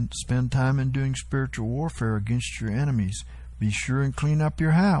 Spend time in doing spiritual warfare against your enemies. Be sure and clean up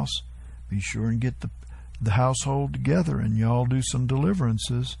your house. Be sure and get the household together, and y'all do some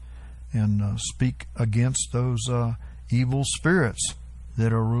deliverances and speak against those evil spirits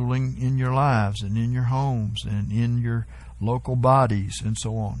that are ruling in your lives and in your homes and in your local bodies and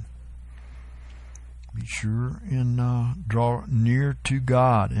so on. Be sure and draw near to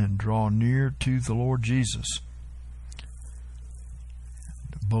God and draw near to the Lord Jesus.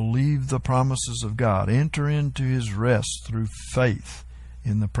 Believe the promises of God. Enter into His rest through faith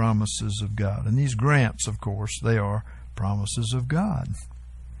in the promises of God. And these grants, of course, they are promises of God.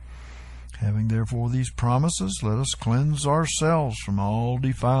 Having therefore these promises, let us cleanse ourselves from all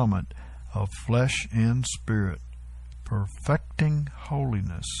defilement of flesh and spirit, perfecting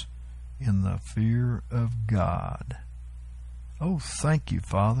holiness in the fear of God. Oh, thank you,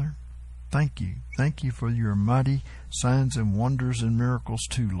 Father. Thank you. Thank you for your mighty signs and wonders and miracles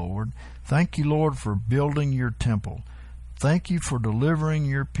too, Lord. Thank you, Lord, for building your temple. Thank you for delivering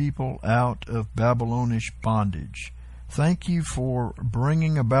your people out of Babylonish bondage. Thank you for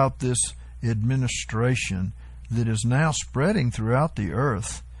bringing about this administration that is now spreading throughout the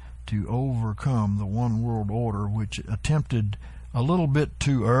earth to overcome the one world order, which attempted a little bit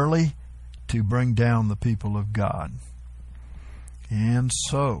too early to bring down the people of God. And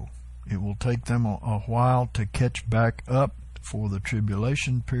so it will take them a while to catch back up for the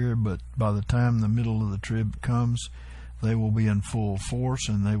tribulation period, but by the time the middle of the trib comes, they will be in full force,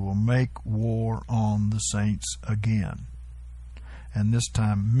 and they will make war on the saints again. And this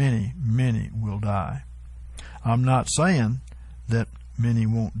time many, many will die. I'm not saying that many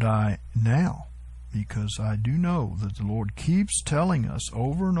won't die now, because I do know that the Lord keeps telling us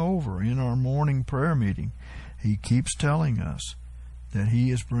over and over in our morning prayer meeting, He keeps telling us that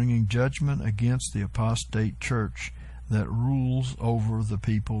He is bringing judgment against the apostate church that rules over the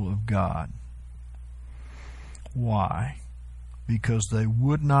people of God. Why? Because they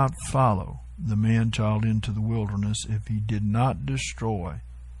would not follow the man-child into the wilderness if he did not destroy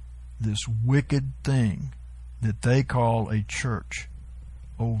this wicked thing that they call a church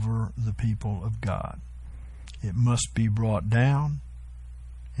over the people of God. It must be brought down,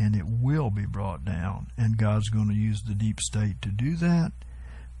 and it will be brought down, and God's going to use the deep state to do that,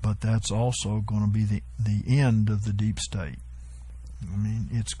 but that's also going to be the end of the deep state. I mean,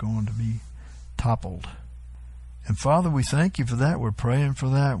 it's going to be toppled. And Father, we thank you for that. We're praying for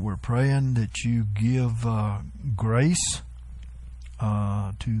that. We're praying that you give grace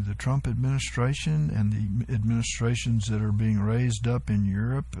to the Trump administration and the administrations that are being raised up in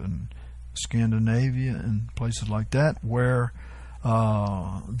Europe and Scandinavia and places like that, where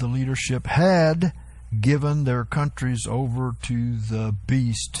the leadership had given their countries over to the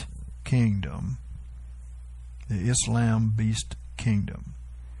beast kingdom, the Islam beast kingdom.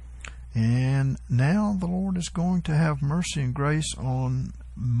 And now the Lord is going to have mercy and grace on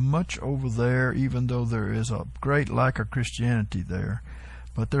much over there, even though there is a great lack of Christianity there.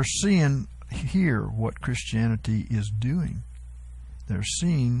 But they're seeing here what Christianity is doing. They're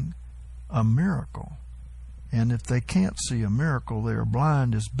seeing a miracle. And if they can't see a miracle, they are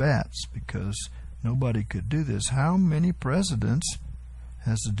blind as bats, because nobody could do this. How many presidents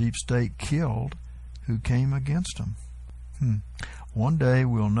has the deep state killed who came against them? One day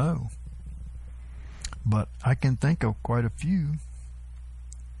we'll know. But I can think of quite a few.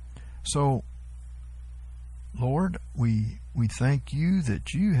 So, Lord, we thank you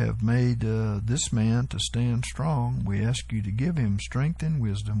that you have made this man to stand strong. We ask you to give him strength and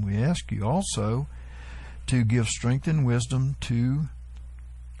wisdom. We ask you also to give strength and wisdom to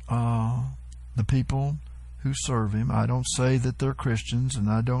the people who serve him. I don't say that they're Christians, and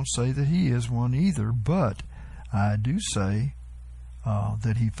I don't say that he is one either, but I do say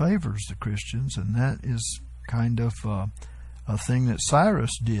that he favors the Christians, and that is kind of a thing that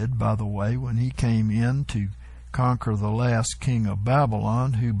Cyrus did, by the way, when he came in to conquer the last king of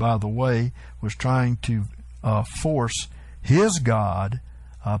Babylon, who, by the way, was trying to force his God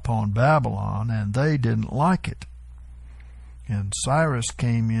upon Babylon, and they didn't like it. And Cyrus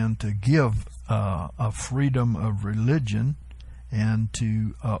came in to give a freedom of religion and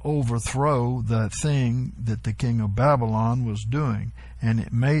to overthrow that thing that the king of Babylon was doing, and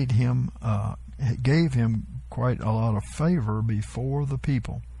it made him, it gave him quite a lot of favor before the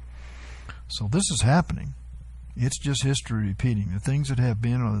people. So this is happening. It's just history repeating. The things that have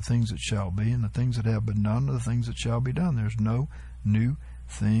been are the things that shall be, and the things that have been done are the things that shall be done. There's no new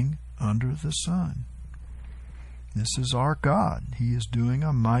thing under the sun. This is our God. He is doing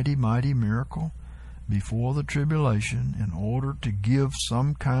a mighty, mighty miracle before the tribulation in order to give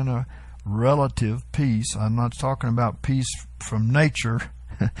some kind of relative peace. I'm not talking about peace from nature.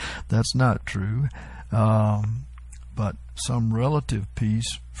 That's not true. But some relative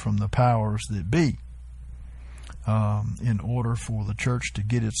peace from the powers that be, in order for the church to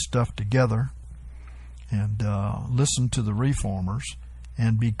get its stuff together and listen to the reformers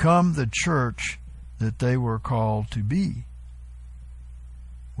and become the church that they were called to be.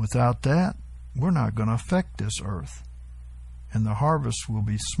 Without that, we're not going to affect this earth, and the harvest will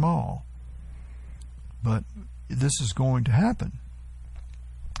be small. But this is going to happen.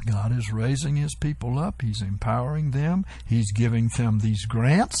 God is raising his people up. He's empowering them. He's giving them these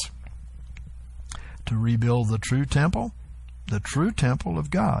grants to rebuild the true temple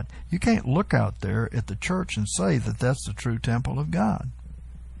of God. You can't look out there at the church and say that that's the true temple of God,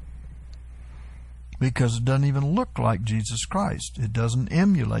 because it doesn't even look like Jesus Christ. It doesn't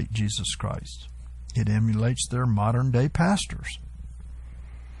emulate Jesus Christ. It emulates their modern day pastors.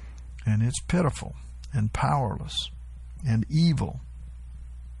 And it's pitiful and powerless and evil.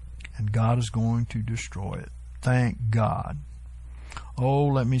 And God is going to destroy it. Thank God. Oh,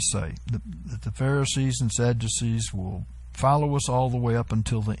 let me say that the Pharisees and Sadducees will follow us all the way up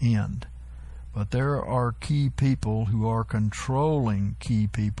until the end. But there are key people who are controlling key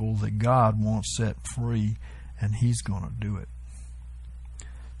people that God wants set free, and he's going to do it.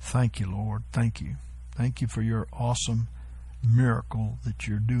 Thank you, Lord. Thank you. Thank you for your awesome miracle that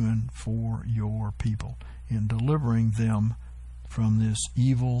you're doing for your people in delivering them from this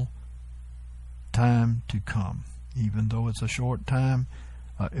evil time to come. Even though it's a short time,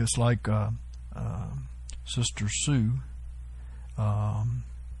 it's like Sister Sue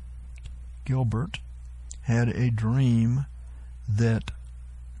Gilbert had a dream that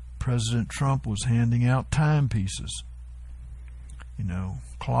President Trump was handing out timepieces. You know,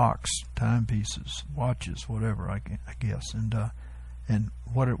 clocks, timepieces, watches, whatever, I guess. And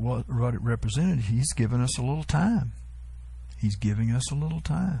what it represented, he's giving us a little time. He's giving us a little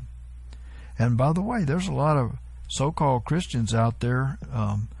time. And by the way, there's a lot of so-called Christians out there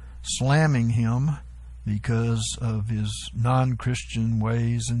slamming him because of his non-Christian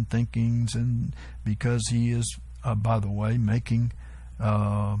ways and thinkings, and because he is, by the way, making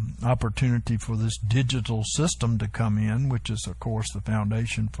opportunity for this digital system to come in, which is, of course, the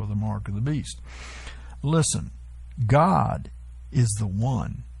foundation for the mark of the beast. Listen, God is the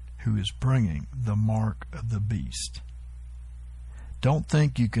one who is bringing the mark of the beast. Don't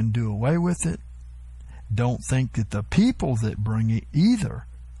think you can do away with it. Don't think that the people that bring it either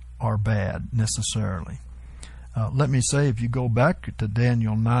are bad necessarily. Let me say, if you go back to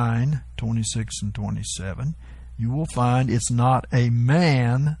Daniel 9:26 and 27, you will find it's not a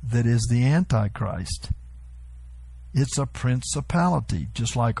man that is the Antichrist. It's a principality,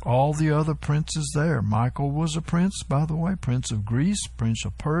 just like all the other princes there. Michael was a prince, by the way, prince of Greece, prince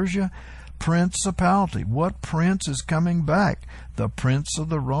of Persia, principality. What prince is coming back? The prince of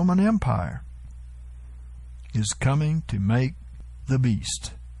the Roman Empire is coming to make the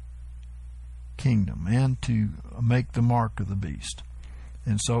beast kingdom and to make the mark of the beast.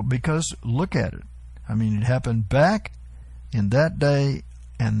 And so, because look at it, I mean, it happened back in that day,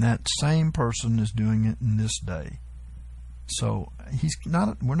 and that same person is doing it in this day. So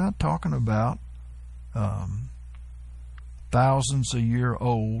we're not talking about thousands a year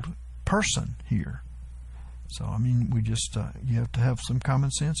old person here. So I mean, we just you have to have some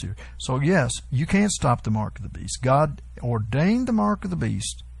common sense here. So yes, you can't stop the mark of the beast. God ordained the mark of the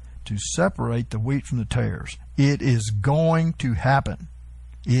beast to separate the wheat from the tares. It is going to happen.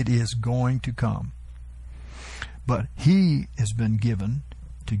 It is going to come. But he has been given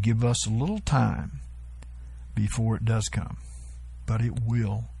to give us a little time before it does come. But it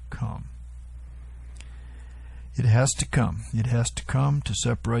will come. It has to come. It has to come to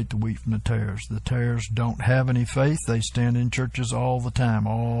separate the wheat from the tares. The tares don't have any faith. They stand in churches all the time,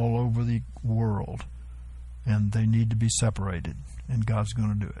 all over the world. And they need to be separated. And God's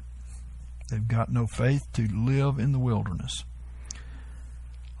going to do it. They've got no faith to live in the wilderness.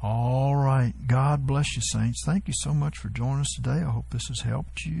 All right. God bless you, saints. Thank you so much for joining us today. I hope this has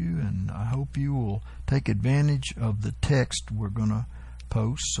helped you, and I hope you will take advantage of the text we're going to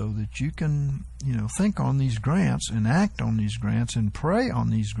post so that you can, think on these grants and act on these grants and pray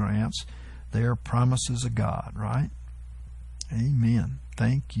on these grants. They are promises of God, right? Amen.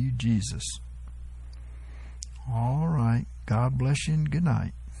 Thank you, Jesus. All right. God bless you and good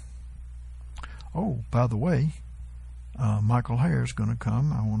night. Oh, by the way, Michael Hare is going to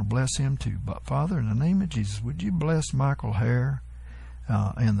come. I want to bless him too. But Father, in the name of Jesus, would you bless Michael Hare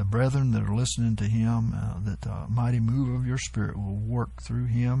and the brethren that are listening to him, that the mighty move of your Spirit will work through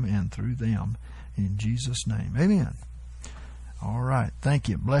him and through them. In Jesus' name. Amen. All right. Thank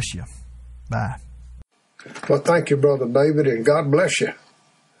you. Bless you. Bye. Well, thank you, Brother David, and God bless you.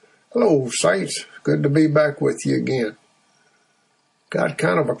 Hello, saints. Good to be back with you again. Got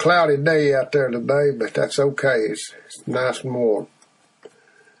kind of a cloudy day out there today, but that's okay. It's nice and warm.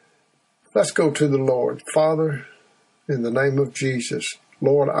 Let's go to the Lord. Father, in the name of Jesus,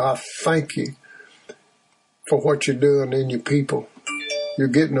 Lord, I thank you for what you're doing in your people. You're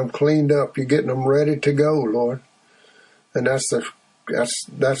getting them cleaned up. You're getting them ready to go, Lord. And that's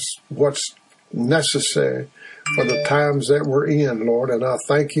what's necessary for the times that we're in, Lord. And I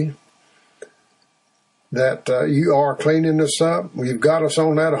thank you that you are cleaning us up. You've got us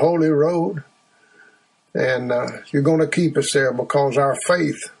on that holy road, and you're going to keep us there because our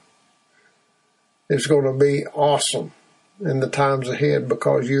faith is going to be awesome in the times ahead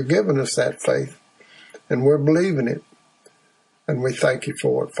because you're giving us that faith, and we're believing it, and we thank you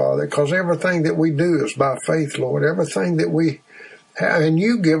for it, Father, because everything that we do is by faith, Lord. Everything that we have, and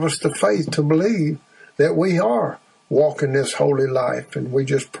you give us the faith to believe that we are walking this holy life, and we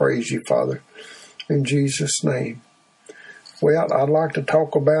just praise you, Father. In Jesus' name. Well, I'd like to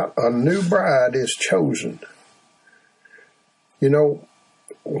talk about a new bride is chosen.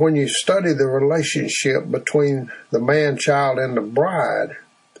 When you study the relationship between the man-child and the bride,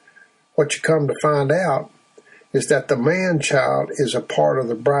 what you come to find out is that the man-child is a part of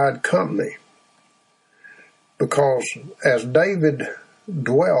the bride company. Because as David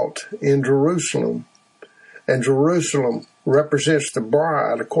dwelt in Jerusalem, and Jerusalem represents the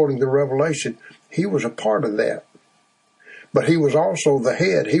bride according to Revelation, he was a part of that. But he was also the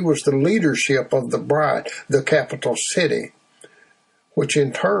head. He was the leadership of the bride, the capital city, which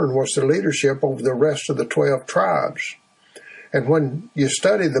in turn was the leadership over the rest of the 12 tribes. And when you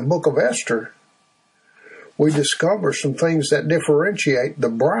study the book of Esther, we discover some things that differentiate the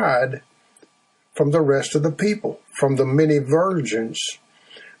bride from the rest of the people, from the many virgins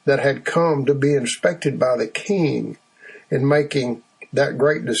that had come to be inspected by the king in making that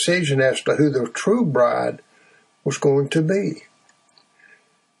great decision as to who the true bride was going to be.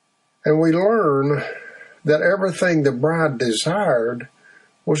 And we learn that everything the bride desired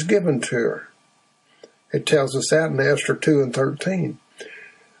was given to her. It tells us that in Esther 2 and 13.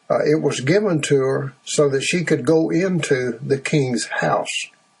 It was given to her so that she could go into the king's house.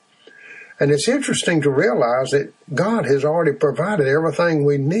 And it's interesting to realize that God has already provided everything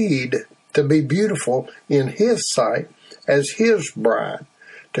we need to be beautiful in his sight as his bride,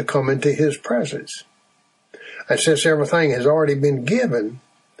 to come into his presence. And since everything has already been given,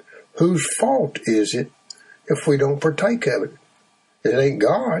 whose fault is it if we don't partake of it? It ain't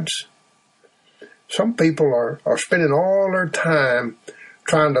God's. Some people are spending all their time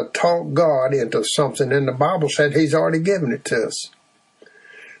trying to talk God into something, and the Bible said he's already given it to us.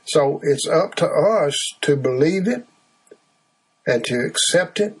 So it's up to us to believe it and to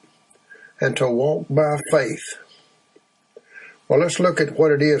accept it and to walk by faith. Well, let's look at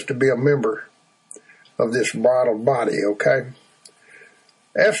what it is to be a member of this bridal body, okay?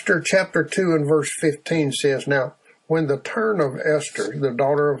 Esther chapter 2 and verse 15 says, Now, when the turn of Esther, the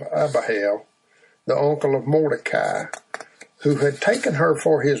daughter of Abihail, the uncle of Mordecai, who had taken her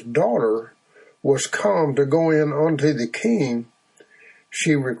for his daughter, was come to go in unto the king,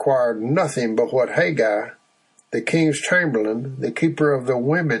 she required nothing but what Haggai, the king's chamberlain, the keeper of the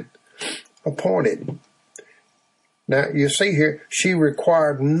women, appointed. Now, you see here, she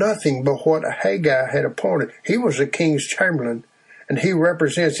required nothing but what Haggai had appointed. He was the king's chamberlain, and he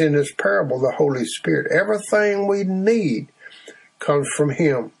represents in this parable the Holy Spirit. Everything we need comes from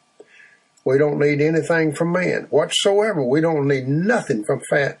him. We don't need anything from man whatsoever. We don't need nothing from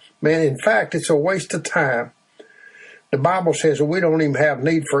man. In fact, it's a waste of time. The Bible says that we don't even have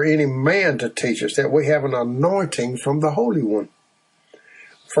need for any man to teach us, that we have an anointing from the Holy One.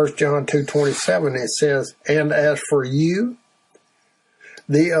 1 John 2:27, it says, And as for you,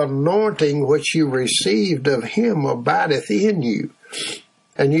 the anointing which you received of him abideth in you.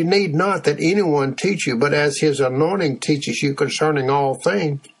 And you need not that anyone teach you, but as his anointing teaches you concerning all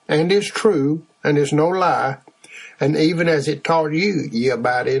things, and is true, and is no lie, and even as it taught you, ye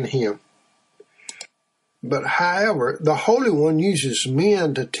abide in him. But however, the Holy One uses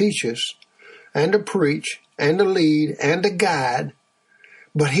men to teach us, and to preach, and to lead, and to guide,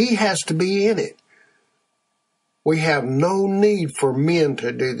 but he has to be in it. We have no need for men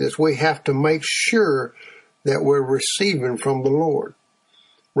to do this. We have to make sure that we're receiving from the Lord.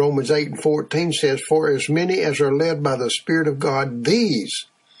 Romans 8:14 says, for as many as are led by the Spirit of God, these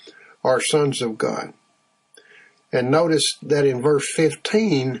are sons of God. And notice that in verse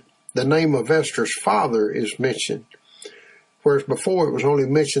 15, the name of Esther's father is mentioned, whereas before it was only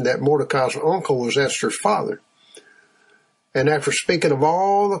mentioned that Mordecai's uncle was Esther's father. And after speaking of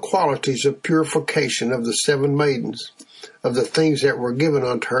all the qualities of purification of the 7 maidens, of the things that were given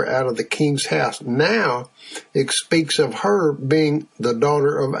unto her out of the king's house, now it speaks of her being the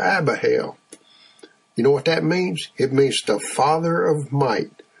daughter of Abihail. You know what that means? It means the father of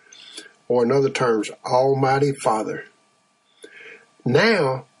might, or in other terms, Almighty Father.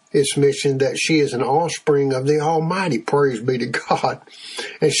 Now it's mentioned that she is an offspring of the Almighty, praise be to God,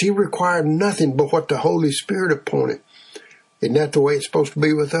 and she required nothing but what the Holy Spirit appointed. Isn't that the way it's supposed to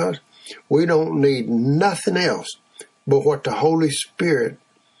be with us? We don't need nothing else but what the Holy Spirit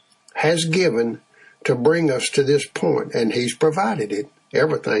has given to bring us to this point, and he's provided it,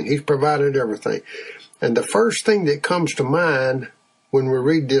 everything. He's provided everything. And the first thing that comes to mind when we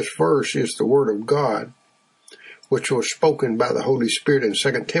read this verse is the Word of God, which was spoken by the Holy Spirit in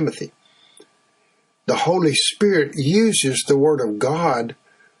 2 Timothy. The Holy Spirit uses the Word of God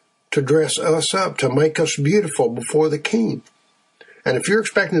to dress us up, to make us beautiful before the King. And if you're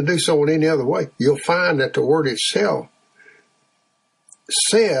expecting to do so in any other way, you'll find that the Word itself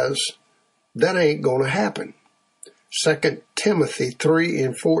says that ain't going to happen. 2 Timothy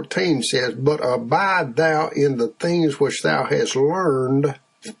 3:14 says, but abide thou in the things which thou hast learned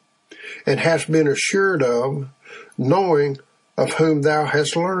and hast been assured of, knowing of whom thou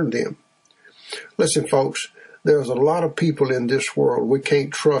hast learned them. Listen, folks, there's a lot of people in this world we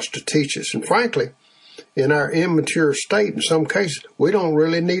can't trust to teach us. And frankly, in our immature state, in some cases, we don't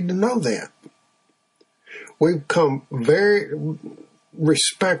really need to know that. We've become very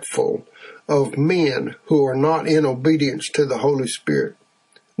respectful of men who are not in obedience to the Holy Spirit,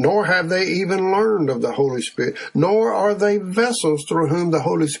 nor have they even learned of the Holy Spirit, nor are they vessels through whom the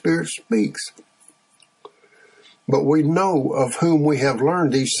Holy Spirit speaks. But we know of whom we have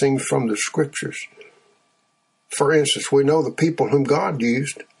learned these things from the Scriptures. For instance, we know the people whom God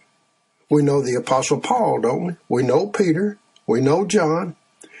used. We know the Apostle Paul, don't we? We know Peter. We know John.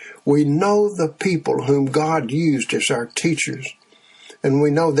 We know the people whom God used as our teachers. And we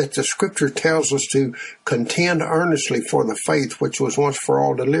know that the Scripture tells us to contend earnestly for the faith which was once for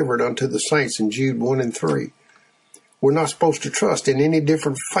all delivered unto the saints in Jude 1:3. We're not supposed to trust in any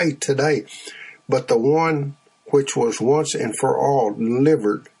different faith today, but the one which was once and for all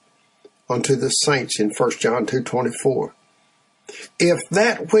delivered unto the saints in 1 John 2:24. If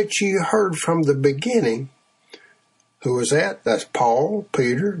that which you heard from the beginning, who is that? That's Paul,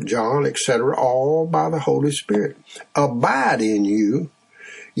 Peter, John, etc., all by the Holy Spirit, abide in you,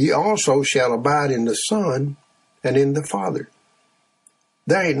 ye also shall abide in the Son and in the Father.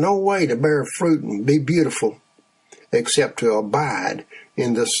 There ain't no way to bear fruit and be beautiful except to abide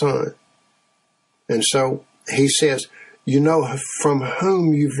in the Son. And so he says, you know from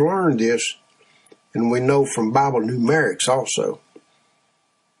whom you've learned this, and we know from Bible numerics also.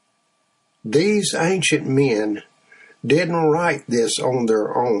 These ancient men didn't write this on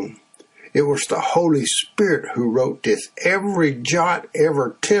their own. It was the Holy Spirit who wrote this. Every jot,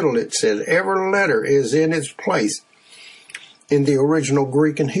 every tittle, it says, every letter is in its place in the original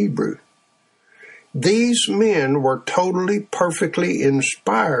Greek and Hebrew. These men were totally, perfectly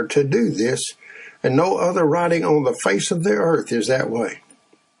inspired to do this, and no other writing on the face of the earth is that way.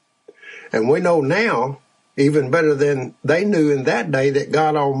 And we know now, even better than they knew in that day, that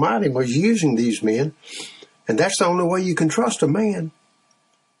God Almighty was using these men, and that's the only way you can trust a man.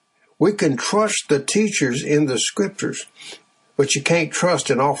 We can trust the teachers in the Scriptures, but you can't trust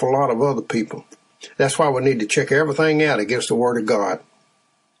an awful lot of other people. That's why we need to check everything out against the Word of God.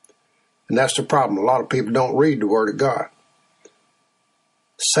 And that's the problem. A lot of people don't read the Word of God.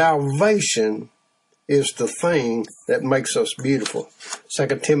 Salvation is the thing that makes us beautiful. 2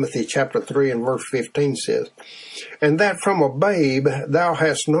 Timothy chapter 3 and verse 15 says, and that from a babe thou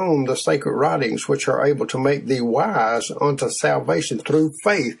hast known the sacred writings, which are able to make thee wise unto salvation through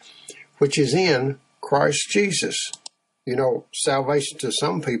faith, which is in Christ Jesus. You know, salvation to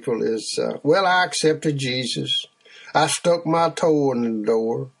some people is, well, I accepted Jesus. I stuck my toe in the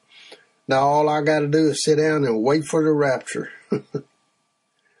door. Now all I got to do is sit down and wait for the rapture.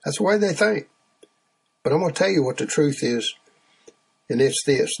 That's the way they think. But I'm going to tell you what the truth is, and it's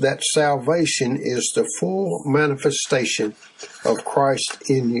this, that salvation is the full manifestation of Christ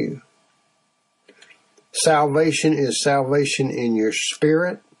in you. Salvation is salvation in your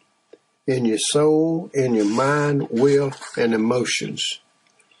spirit, in your soul, in your mind, will, and emotions.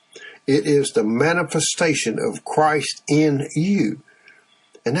 It is the manifestation of Christ in you.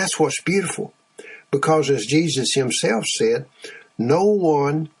 And that's what's beautiful. Because as Jesus himself said, no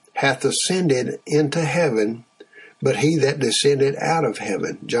one hath ascended into heaven but he that descended out of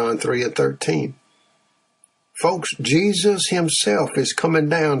heaven. John 3:13. Folks, Jesus himself is coming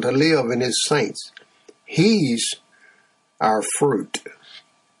down to live in his saints. He's our fruit.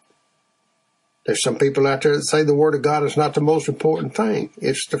 There's some people out there that say the Word of God is not the most important thing.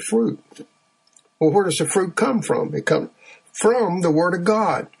 It's the fruit. Well, where does the fruit come from? It comes from the Word of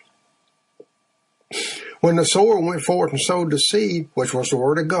God. When the sower went forth and sowed the seed, which was the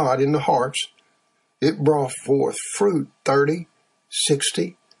Word of God in the hearts, it brought forth fruit 30,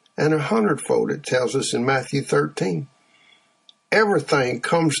 60, and 100-fold, it tells us in Matthew 13. Everything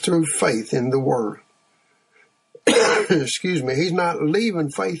comes through faith in the Word. Excuse me, he's not leaving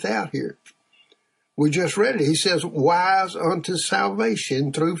faith out here. We just read it. He says, wise unto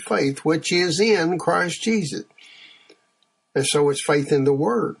salvation through faith, which is in Christ Jesus. And so it's faith in the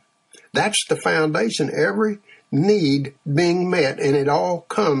Word. That's the foundation, every need being met, and it all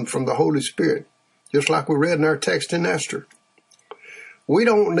comes from the Holy Spirit, just like we read in our text in Esther. We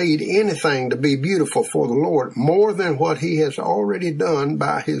don't need anything to be beautiful for the Lord more than what he has already done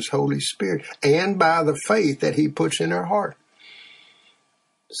by his Holy Spirit and by the faith that he puts in our heart.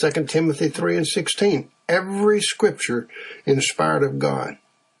 2 Timothy 3:16, every scripture inspired of God.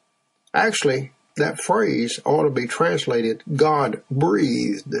 Actually, that phrase ought to be translated, God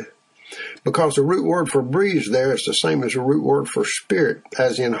breathed, because the root word for breathed there is the same as the root word for spirit,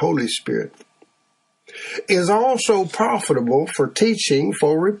 as in Holy Spirit. Is also profitable for teaching,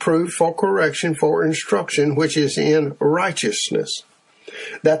 for reproof, for correction, for instruction, which is in righteousness,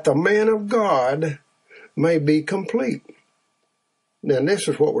 that the man of God may be complete. Now, this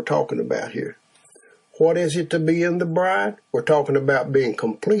is what we're talking about here. What is it to be in the bride? We're talking about being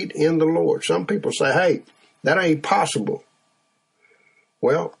complete in the Lord. Some people say, hey, that ain't possible.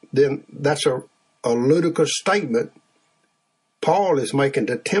 Well, then that's a ludicrous statement Paul is making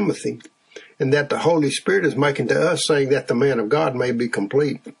to Timothy, and that the Holy Spirit is making to us, saying that the man of God may be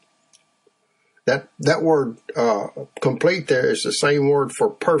complete. That word complete there is the same word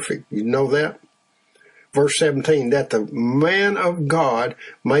for perfect. You know that? Verse 17, that the man of God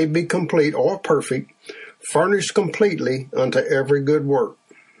may be complete or perfect, furnished completely unto every good work.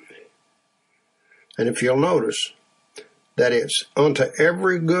 And if you'll notice that it's unto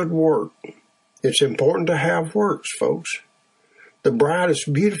every good work, it's important to have works, folks. The bride is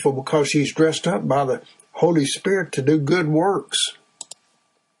beautiful because she's dressed up by the Holy Spirit to do good works.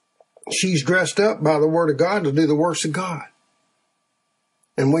 She's dressed up by the Word of God to do the works of God.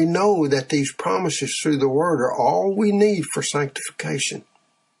 And we know that these promises through the Word are all we need for sanctification.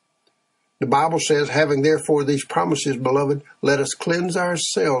 The Bible says, having therefore these promises, beloved, let us cleanse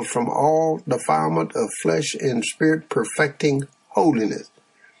ourselves from all defilement of flesh and spirit, perfecting holiness.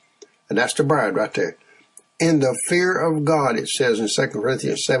 And that's the bride right there. In the fear of God, it says in 2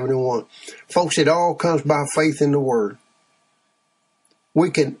 Corinthians 7:1. Folks, it all comes by faith in the Word. We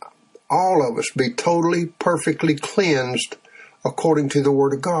can, all of us, be totally, perfectly cleansed according to the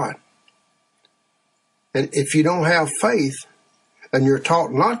Word of God. And if you don't have faith, and you're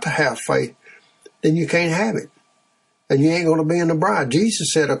taught not to have faith, then you can't have it. And you ain't going to be in the bride.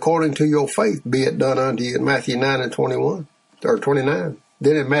 Jesus said, according to your faith, be it done unto you, in Matthew 9:21, or 29.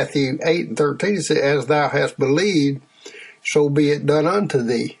 Then in Matthew 8:13, it says, as thou hast believed, so be it done unto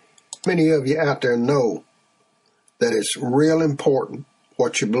thee. Many of you out there know that it's real important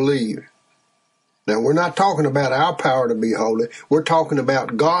what you believe. Now, we're not talking about our power to be holy. We're talking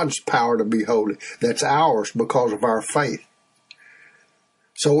about God's power to be holy. That's ours because of our faith.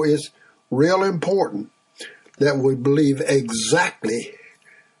 So it's real important that we believe exactly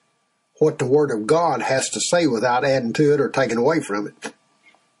what the Word of God has to say without adding to it or taking away from it.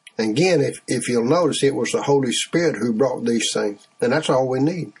 And again, if you'll notice, it was the Holy Spirit who brought these things. And that's all we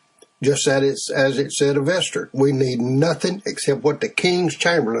need. Just as it said of Esther, we need nothing except what the king's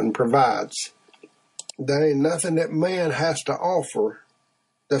chamberlain provides. There ain't nothing that man has to offer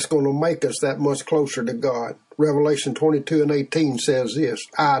that's going to make us that much closer to God. Revelation 22:18 says this,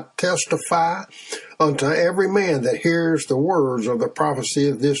 I testify unto every man that hears the words of the prophecy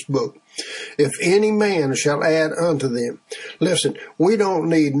of this book. If any man shall add unto them. Listen, we don't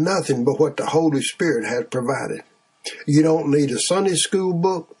need nothing but what the Holy Spirit has provided. You don't need a Sunday school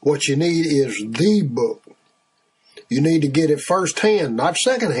book. What you need is the book. You need to get it firsthand, not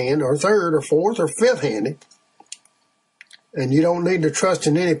secondhand or third or fourth or fifth handed. And you don't need to trust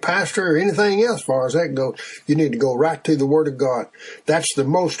in any pastor or anything else as far as that goes. You need to go right to the Word of God. That's the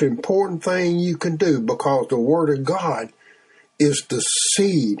most important thing you can do, because the Word of God is the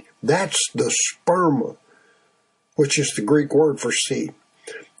seed. That's the sperma, which is the Greek word for seed.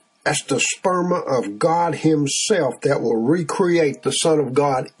 That's the sperma of God Himself that will recreate the Son of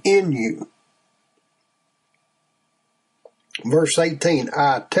God in you. Verse 18,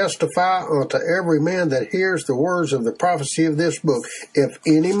 I testify unto every man that hears the words of the prophecy of this book. If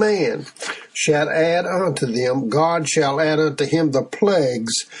any man shall add unto them, God shall add unto him the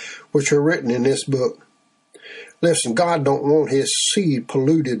plagues which are written in this book. Listen, God don't want His seed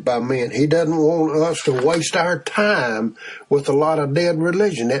polluted by men. He doesn't want us to waste our time with a lot of dead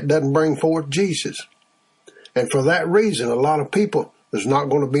religion that doesn't bring forth Jesus. And for that reason, a lot of people is not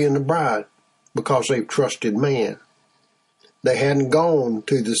going to be in the bride, because they've trusted man. They hadn't gone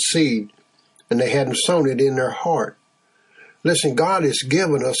to the seed, and they hadn't sown it in their heart. Listen, God has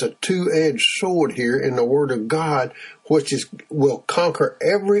given us a two-edged sword here in the Word of God, which will conquer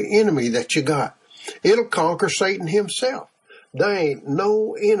every enemy that you got. It'll conquer Satan himself. There ain't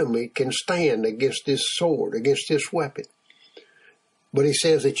no enemy can stand against this sword, against this weapon. But He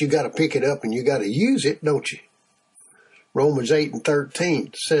says that you got to pick it up and you got to use it, don't you? Romans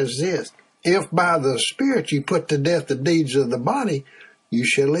 8:13 says this, if by the Spirit you put to death the deeds of the body, you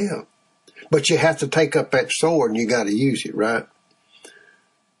shall live. But you have to take up that sword and you got to use it, right?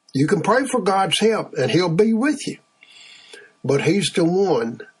 You can pray for God's help and He'll be with you. But He's the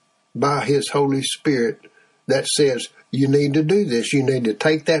one, by His Holy Spirit, that says you need to do this. You need to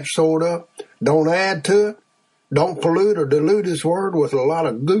take that sword up. Don't add to it. Don't pollute or dilute His Word with a lot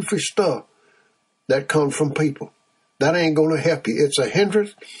of goofy stuff that comes from people. That ain't going to help you. It's a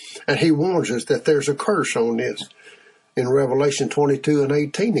hindrance, and He warns us that there's a curse on this in Revelation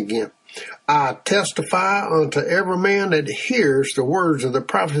 22:18 again. I testify unto every man that hears the words of the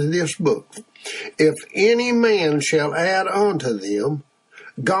prophecy of this book. If any man shall add unto them,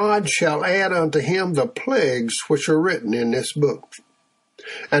 God shall add unto him the plagues which are written in this book.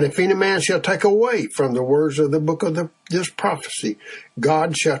 And if any man shall take away from the words of the book of this prophecy,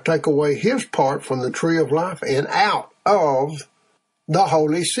 God shall take away his part from the tree of life and out of the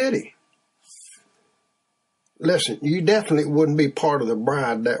holy city. Listen, you definitely wouldn't be part of the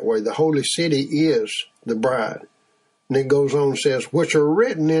bride that way. The holy city is the bride. And it goes on and says, which are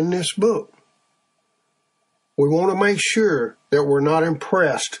written in this book. We want to make sure that we're not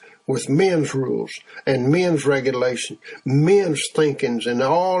impressed with men's rules and men's regulations, men's thinkings, and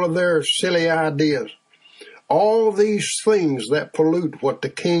all of their silly ideas. All these things that pollute what the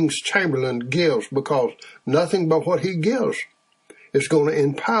king's chamberlain gives, because nothing but what he gives is going to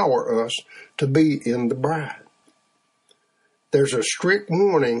empower us to be in the bride. There's a strict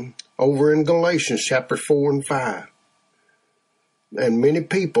warning over in Galatians chapter 4 and 5. And many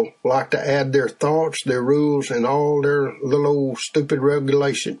people like to add their thoughts, their rules, and all their little old stupid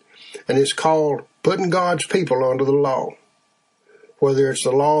regulation. And it's called putting God's people under the law. Whether it's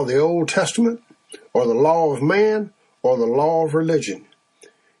the law of the Old Testament, or the law of man, or the law of religion.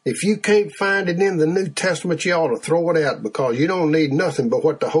 If you can't find it in the New Testament, you ought to throw it out, because you don't need nothing but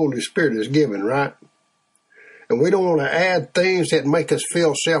what the Holy Spirit is giving, right? And we don't want to add things that make us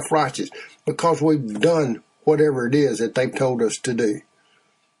feel self-righteous, because we've done whatever it is that they've told us to do.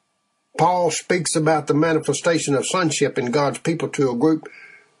 Paul speaks about the manifestation of sonship in God's people to a group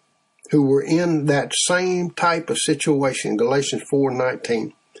who were in that same type of situation, Galatians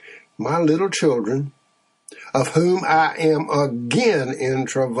 4:19. My little children, of whom I am again in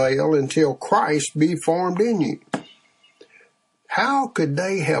travail until Christ be formed in you. How could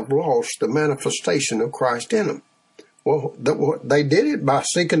they have lost the manifestation of Christ in them? Well, they did it by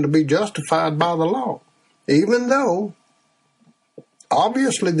seeking to be justified by the law. Even though,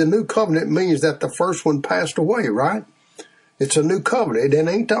 obviously, the new covenant means that the first one passed away, right? It's a new covenant. It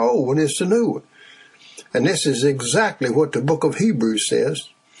ain't the old one, it's the new one. And this is exactly what the book of Hebrews says,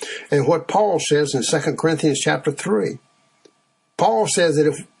 and what Paul says in 2 Corinthians chapter 3. Paul says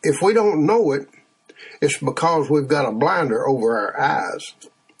that if we don't know it, it's because we've got a blinder over our eyes.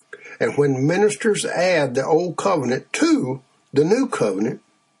 And when ministers add the old covenant to the new covenant,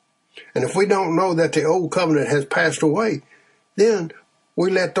 and if we don't know that the old covenant has passed away, then we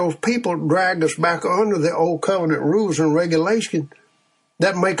let those people drag us back under the old covenant rules and regulations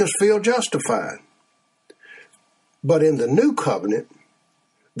that make us feel justified. But in the new covenant,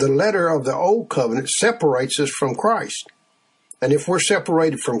 the letter of the old covenant separates us from Christ. And if we're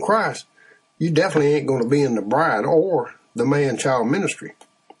separated from Christ, you definitely ain't going to be in the bride or the man-child ministry.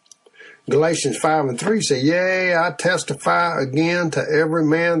 Galatians 5:3 say, Yea, I testify again to every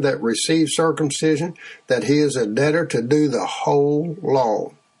man that receives circumcision that he is a debtor to do the whole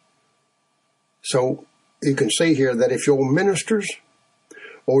law. So you can see here that if your ministers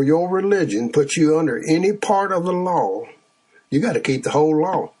or your religion puts you under any part of the law, you got to keep the whole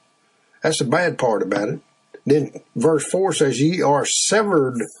law. That's the bad part about it. Then verse 4 says, Ye are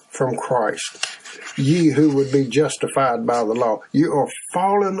severed from Christ, ye who would be justified by the law. You are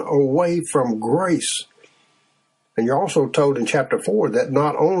fallen away from grace. And you're also told in chapter 4 that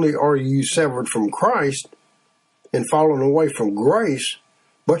not only are you severed from Christ and fallen away from grace,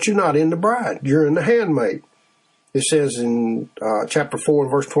 but you're not in the bride. You're in the handmaid. It says in chapter 4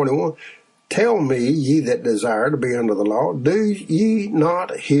 and verse 21, Tell me, ye that desire to be under the law, do ye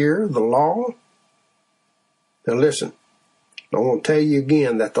not hear the law? Now listen, I want to tell you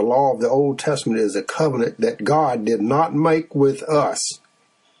again that the law of the Old Testament is a covenant that God did not make with us.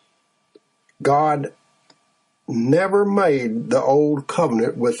 God never made the old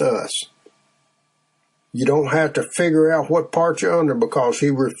covenant with us. You don't have to figure out what part you're under because he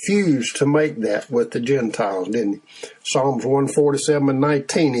refused to make that with the Gentiles, didn't he? Psalms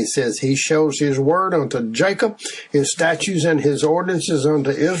 147:19, he says, He shows his word unto Jacob, his statutes and his ordinances unto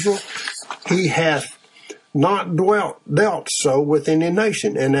Israel. He hath not dealt so with any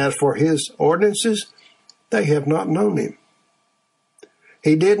nation, and as for his ordinances, they have not known him.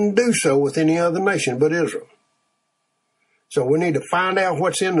 He didn't do so with any other nation but Israel. So we need to find out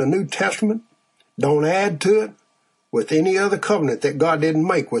what's in the New Testament. Don't add to it with any other covenant that God didn't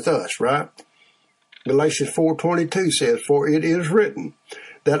make with us, right? Galatians 4:22 says, For it is written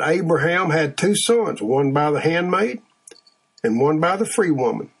that Abraham had two sons, one by the handmaid and one by the free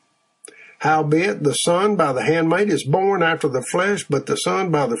woman. Howbeit the son by the handmaid is born after the flesh, but the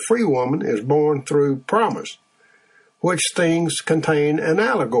son by the free woman is born through promise, which things contain an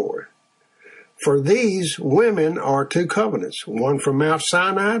allegory. For these women are two covenants, one from Mount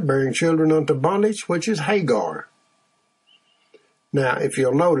Sinai, bearing children unto bondage, which is Hagar. Now, if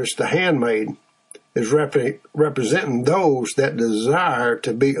you'll notice, the handmaid is representing those that desire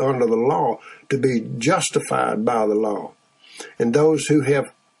to be under the law, to be justified by the law, and those who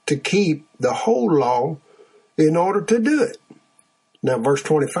have to keep the whole law in order to do it. Now, verse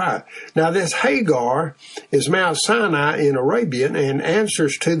 25. Now, this Hagar is Mount Sinai in Arabia and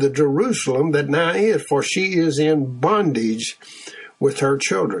answers to the Jerusalem that now is, for she is in bondage with her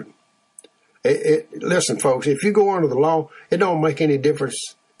children. Listen, folks, if you go under the law, it don't make any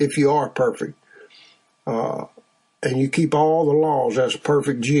difference if you are perfect. And you keep all the laws as a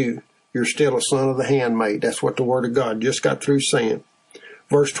perfect Jew, you're still a son of the handmaid. That's what the Word of God just got through saying.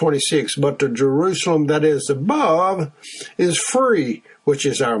 Verse 26, But the Jerusalem that is above is free, which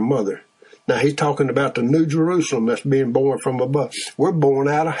is our mother. Now he's talking about the new Jerusalem that's being born from above. We're born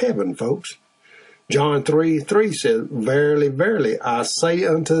out of heaven, folks. John 3:3 says, Verily, verily, I say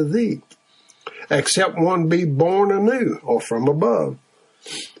unto thee, except one be born anew or from above,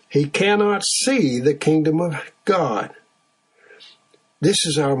 he cannot see the kingdom of God. This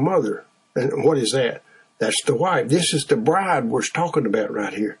is our mother. And what is that? That's the wife. This is the bride we're talking about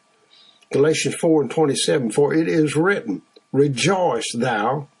right here. Galatians 4:27, For it is written, Rejoice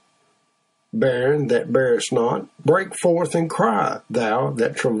thou, barren that bearest not. Break forth and cry, thou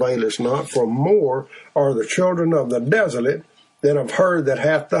that travailest not. For more are the children of the desolate than of her that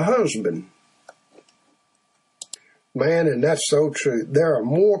hath the husband. Man, and that's so true. There are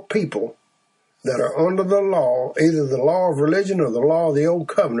more people that are under the law, either the law of religion or the law of the old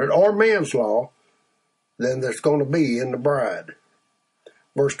covenant, or man's law, than there's going to be in the bride.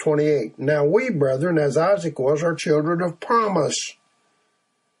 Verse 28, Now we, brethren, as Isaac was, are children of promise.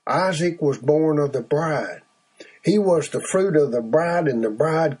 Isaac was born of the bride. He was the fruit of the bride, and the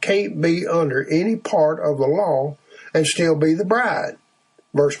bride can't be under any part of the law and still be the bride.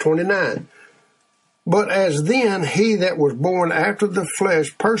 Verse 29, But as then he that was born after the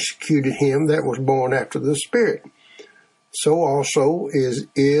flesh persecuted him that was born after the Spirit, so also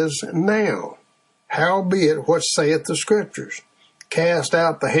is now. Howbeit, what saith the Scriptures? Cast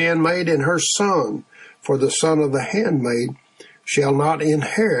out the handmaid and her son, for the son of the handmaid shall not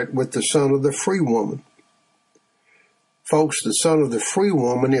inherit with the son of the free woman. Folks, the son of the free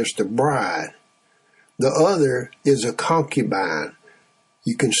woman is the bride. The other is a concubine.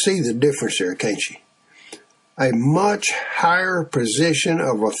 You can see the difference there, can't you? A much higher position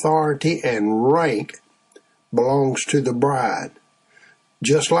of authority and rank belongs to the bride.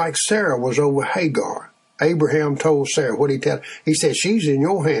 Just like Sarah was over Hagar. Abraham told Sarah, what he tell? He said, she's in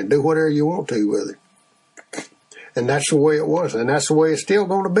your hand. Do whatever you want to with her. And that's the way it was. And that's the way it's still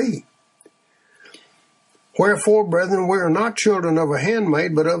going to be. Wherefore, brethren, we are not children of a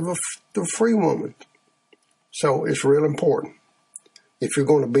handmaid, but of the free woman. So it's real important, if you're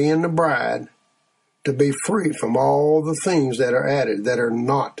going to be in the bride, to be free from all the things that are added that are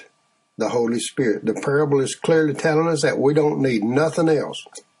not the Holy Spirit. The parable is clearly telling us that we don't need nothing else.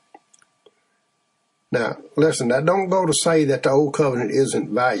 Now, listen, that don't go to say that the old covenant isn't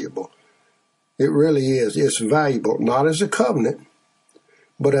valuable. It really is. It's valuable, not as a covenant,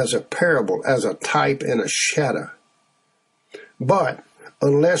 but as a parable, as a type and a shadow. But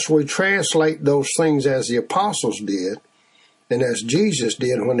unless we translate those things as the apostles did, and as Jesus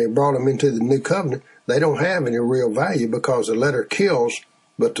did when they brought them into the new covenant, they don't have any real value, because the letter kills,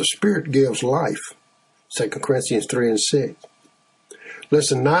 but the Spirit gives life. 2 Corinthians 3 and 6.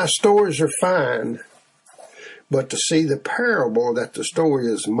 Listen, nice stories are fine, but to see the parable that the story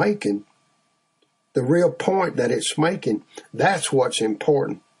is making, the real point that it's making, that's what's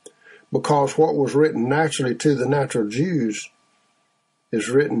important. Because what was written naturally to the natural Jews is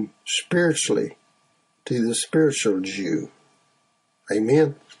written spiritually to the spiritual Jew.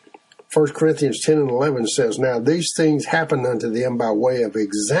 Amen. 1 Corinthians 10 and 11 says, Now these things happened unto them by way of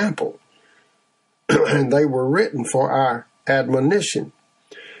example, and they were written for our admonition.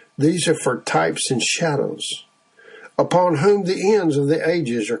 These are for types and shadows, upon whom the ends of the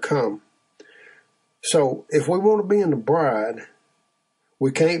ages are come. So if we want to be in the bride,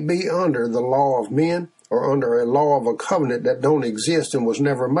 we can't be under the law of men or under a law of a covenant that don't exist and was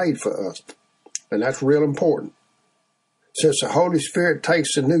never made for us. And that's real important. Since the Holy Spirit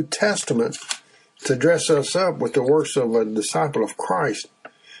takes the New Testament to dress us up with the works of a disciple of Christ,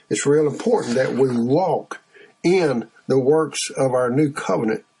 it's real important that we walk in the works of our new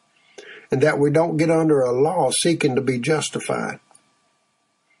covenant, and that we don't get under a law seeking to be justified.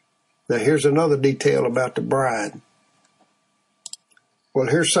 Now here's another detail about the bride. Well,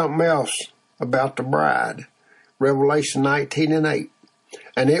 here's something else about the bride. Revelation 19 and 8.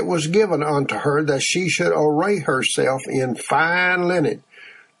 And it was given unto her that she should array herself in fine linen,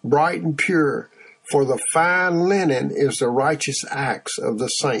 bright and pure, for the fine linen is the righteous acts of the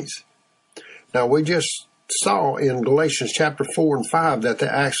saints. Now we just saw in Galatians chapter 4 and 5 that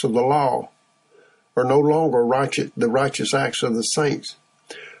the acts of the law are no longer the righteous acts of the saints.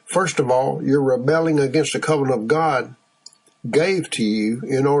 First of all, you're rebelling against the covenant of God gave to you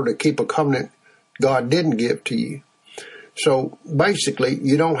in order to keep a covenant God didn't give to you. So basically,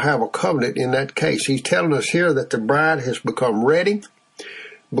 you don't have a covenant in that case. He's telling us here that the bride has become ready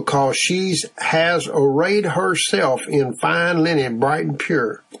because she has arrayed herself in fine linen, bright and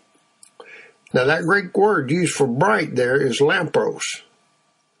pure. Now that Greek word used for bright there is lampros.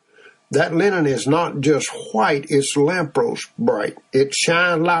 That linen is not just white, it's lampros bright. It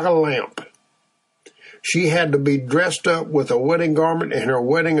shines like a lamp. She had to be dressed up with a wedding garment, and her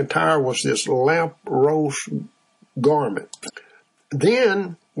wedding attire was this lamp rose garment.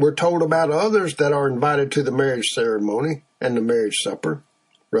 Then we're told about others that are invited to the marriage ceremony and the marriage supper.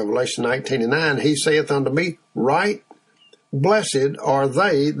 Revelation 19 and 9, He saith unto me, Right, blessed are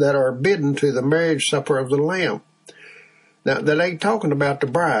they that are bidden to the marriage supper of the Lamb. Now, that ain't talking about the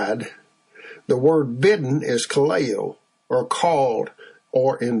bride. The word bidden is kaleo, or called,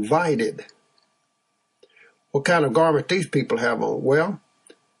 or invited. What kind of garment these people have on? Well,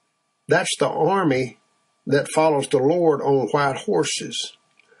 that's the army that follows the Lord on white horses.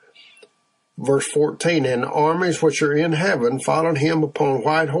 Verse 14, And the armies which are in heaven followed him upon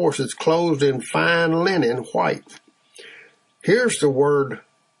white horses, clothed in fine linen, white. Here's the word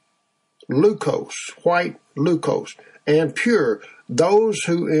leukos, white leukos, and pure. Those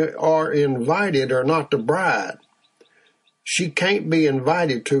who are invited are not the bride. She can't be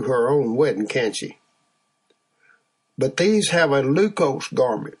invited to her own wedding, can she? But these have a leukos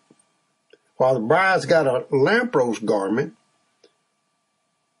garment, while the bride's got a lampros garment,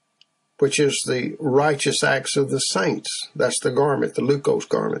 which is the righteous acts of the saints. That's the garment, the leukos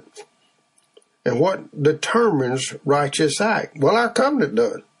garment. And what determines righteous act? Well, our covenant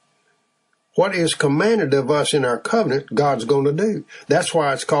does. What is commanded of us in our covenant, God's going to do. That's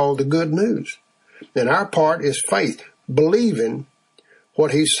why it's called the good news. And our part is faith, believing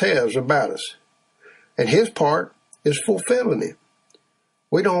what He says about us. And His part is fulfilling it.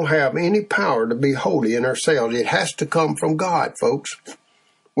 We don't have any power to be holy in ourselves. It has to come from God, folks.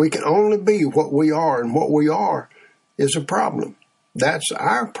 We can only be what we are, and what we are is a problem. That's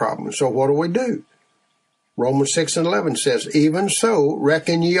our problem. So what do? Romans 6 and 11 says, Even so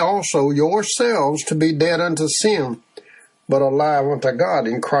reckon ye also yourselves to be dead unto sin, but alive unto God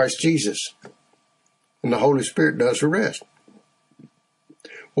in Christ Jesus. And the Holy Spirit does the rest.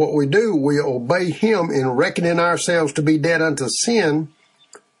 What we do, we obey Him in reckoning ourselves to be dead unto sin,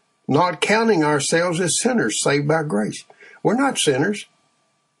 not counting ourselves as sinners saved by grace. We're not sinners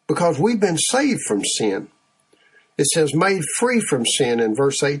because we've been saved from sin. It says made free from sin in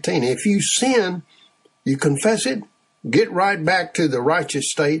verse 18. If you sin, you confess it, get right back to the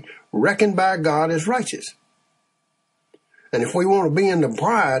righteous state, reckoned by God as righteous. And if we want to be in the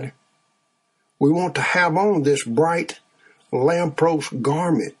bride, we want to have on this bright lamppost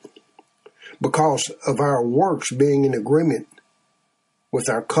garment because of our works being in agreement with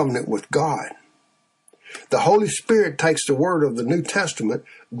our covenant with God. The Holy Spirit takes the word of the New Testament,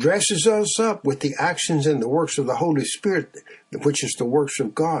 dresses us up with the actions and the works of the Holy Spirit, which is the works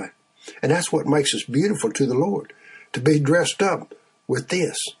of God. And that's what makes us beautiful to the Lord, to be dressed up with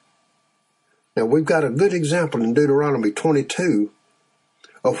this. Now, we've got a good example in Deuteronomy 22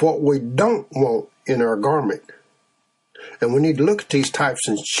 of what we don't want in our garment. And we need to look at these types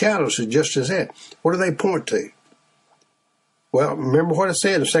and shadows just as that. What do they point to? Well, remember what it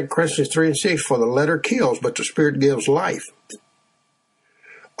said in 2 Corinthians 3 and 6, for the letter kills, but the Spirit gives life.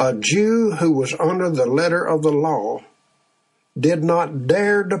 A Jew who was under the letter of the law did not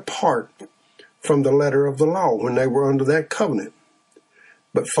dare depart from the letter of the law when they were under that covenant.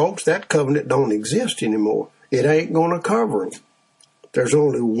 But folks, that covenant don't exist anymore. It ain't going to cover them. There's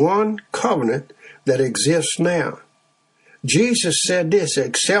only one covenant that exists now. Jesus said this,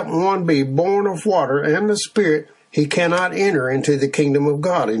 except one be born of water and the Spirit, he cannot enter into the kingdom of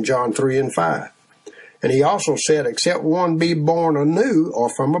God in John 3 and 5. And he also said, except one be born anew or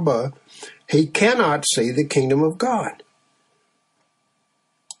from above, he cannot see the kingdom of God.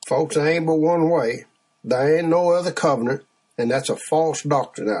 Folks, there ain't but one way. There ain't no other covenant, and that's a false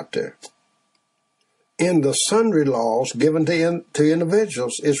doctrine out there. In the sundry laws given to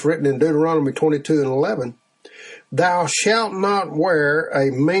individuals, it's written in Deuteronomy 22 and 11, thou shalt not wear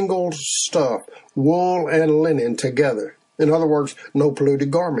a mingled stuff, wool and linen together. In other words, no polluted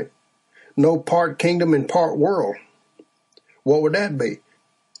garment. No part kingdom and part world. What would that be?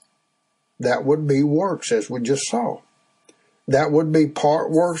 That would be works, as we just saw. That would be part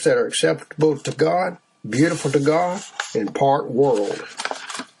works that are acceptable to God, beautiful to God, and part world.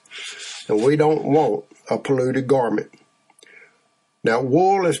 And we don't want a polluted garment. Now,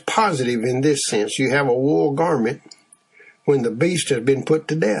 wool is positive in this sense. You have a wool garment when the beast has been put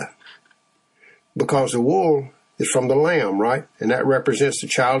to death. Because the wool is from the lamb, right? And that represents the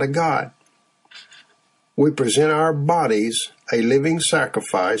child of God. We present our bodies a living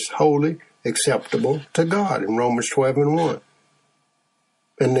sacrifice, holy, acceptable to God in Romans 12 and 1.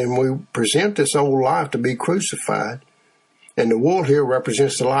 And then we present this old life to be crucified. And the wool here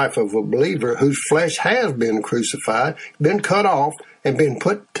represents the life of a believer whose flesh has been crucified, been cut off, and been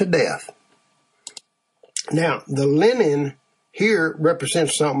put to death. Now, the linen here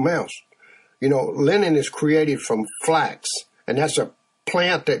represents something else. You know, linen is created from flax, and that's a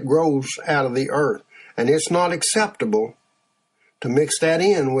plant that grows out of the earth. And it's not acceptable to mix that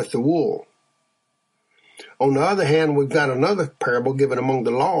in with the wool. On the other hand, we've got another parable given among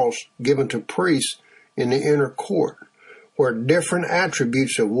the laws given to priests in the inner court, where different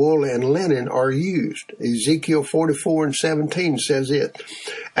attributes of wool and linen are used. Ezekiel 44 and 17 says it.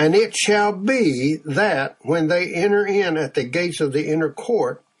 And it shall be that when they enter in at the gates of the inner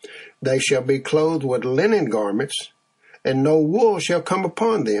court, they shall be clothed with linen garments, and no wool shall come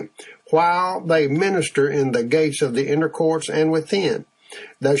upon them, while they minister in the gates of the inner courts and within.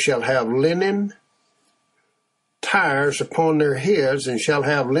 They shall have linen tires upon their heads, and shall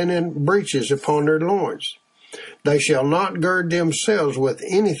have linen breeches upon their loins. They shall not gird themselves with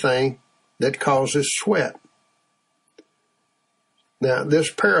anything that causes sweat. Now,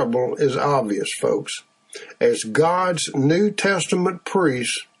 this parable is obvious, folks. As God's New Testament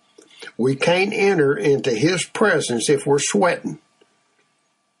priests, we can't enter into his presence if we're sweating,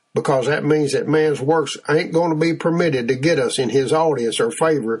 because that means that man's works ain't going to be permitted to get us in his audience or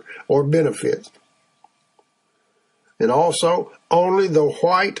favor or benefits. And also, only the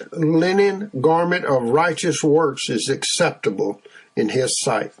white linen garment of righteous works is acceptable in his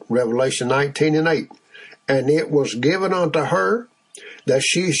sight. Revelation 19 and 8. And it was given unto her that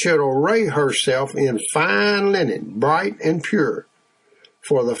she should array herself in fine linen, bright and pure.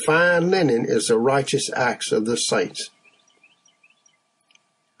 For the fine linen is the righteous acts of the saints.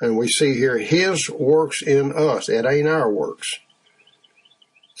 And we see here his works in us. It ain't our works.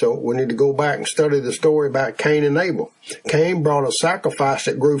 So we need to go back and study the story about Cain and Abel. Cain brought a sacrifice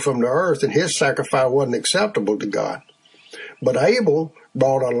that grew from the earth, and his sacrifice wasn't acceptable to God. But Abel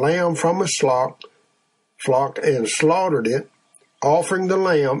brought a lamb from a flock and slaughtered it, offering the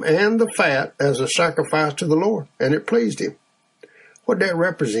lamb and the fat as a sacrifice to the Lord, and it pleased him. What did that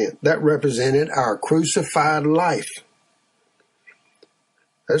represent? That represented our crucified life.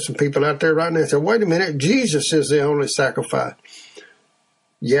 There's some people out there right now that say, wait a minute, Jesus is the only sacrifice.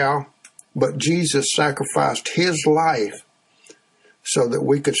 Yeah, but Jesus sacrificed his life so that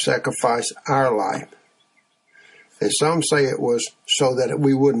we could sacrifice our life. And some say it was so that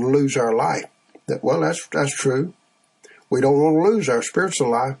we wouldn't lose our life. Well, that's true. We don't want to lose our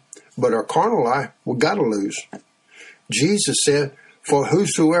spiritual life, but our carnal life, we got to lose. Jesus said, for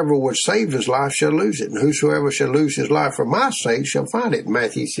whosoever would save his life shall lose it, and whosoever shall lose his life for my sake shall find it.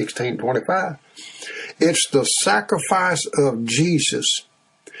 Matthew 16:25. It's the sacrifice of Jesus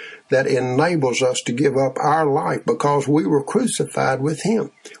that enables us to give up our life because we were crucified with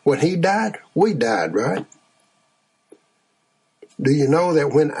him. When he died, we died, right? Do you know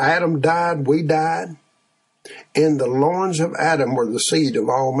that when Adam died, we died? In the loins of Adam were the seed of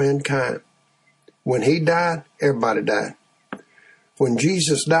all mankind. When he died, everybody died. When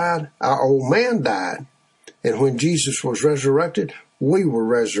Jesus died, our old man died. And when Jesus was resurrected, we were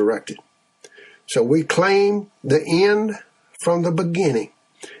resurrected. So we claim the end from the beginning.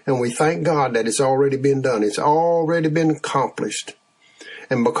 And we thank God that it's already been done. It's already been accomplished.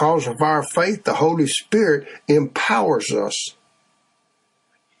 And because of our faith, the Holy Spirit empowers us.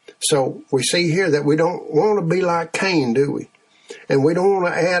 So we see here that we don't want to be like Cain, do we? And we don't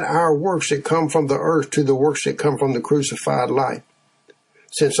want to add our works that come from the earth to the works that come from the crucified life,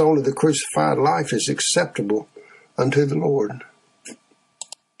 since only the crucified life is acceptable unto the Lord.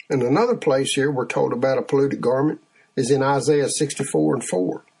 And another place here we're told about a polluted garment is in Isaiah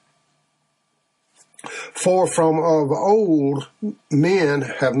 64:4. For from of old men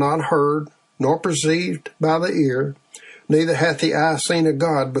have not heard, nor perceived by the ear, neither hath the eye seen a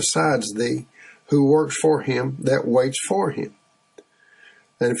God besides thee, who works for him that waits for him.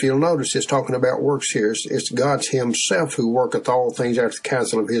 And if you'll notice, it's talking about works here. It's God himself who worketh all things after the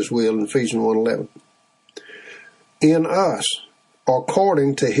counsel of his will in Ephesians 1:11. In us,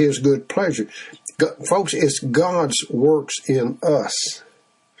 according to his good pleasure. Folks, it's God's works in us.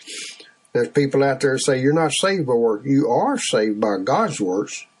 There's people out there that say, you're not saved by works. You are saved by God's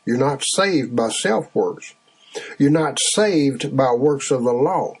works. You're not saved by self-works. You're not saved by works of the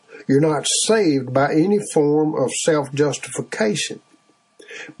law. You're not saved by any form of self-justification.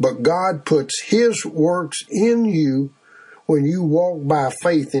 But God puts his works in you when you walk by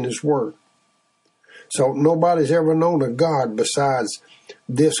faith in his word. So nobody's ever known a God besides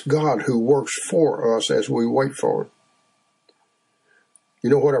this God who works for us as we wait for him. You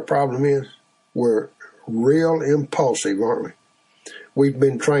know what our problem is? We're real impulsive, aren't we? We've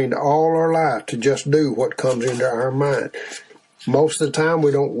been trained all our life to just do what comes into our mind. Most of the time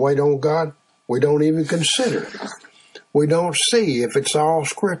we don't wait on God. We don't even consider it. We don't see if it's all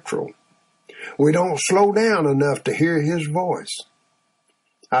scriptural. We don't slow down enough to hear his voice.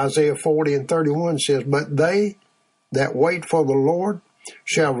 Isaiah 40:31 says, but they that wait for the Lord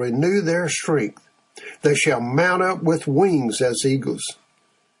shall renew their strength. They shall mount up with wings as eagles.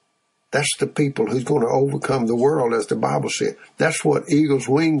 That's the people who's going to overcome the world, as the Bible said. That's what eagles'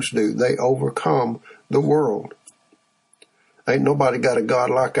 wings do. They overcome the world. Ain't nobody got a God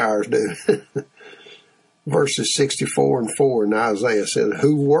like ours, do. Verses 64:4 in Isaiah says,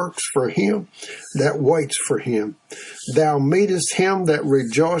 who works for him that waits for him. Thou meetest him that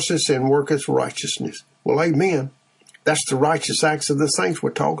rejoiceth and worketh righteousness. Well, amen. That's the righteous acts of the saints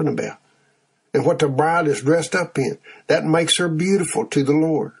we're talking about. And what the bride is dressed up in. That makes her beautiful to the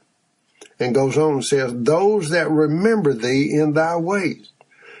Lord. And goes on and says, those that remember thee in thy ways.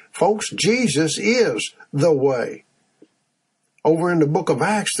 Folks, Jesus is the way. Over in the book of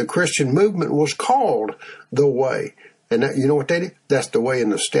Acts, the Christian movement was called the way. And that, you know what that is? That's the way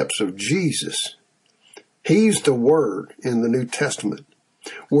in the steps of Jesus. He's the word in the New Testament.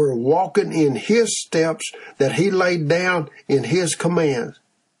 We're walking in his steps that he laid down in his commands.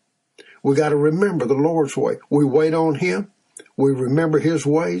 We got to remember the Lord's way. We wait on him. We remember his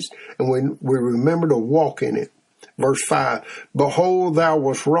ways, and we remember to walk in it. Verse 5, behold, thou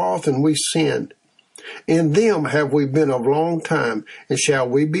wast wroth, and we sinned. In them have we been a long time, and shall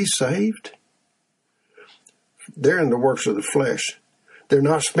we be saved? They're in the works of the flesh. They're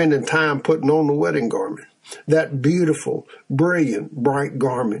not spending time putting on the wedding garment. That beautiful, brilliant, bright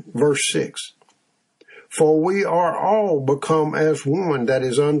garment. Verse 6, for we are all become as one that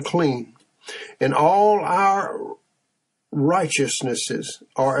is unclean, and all our righteousnesses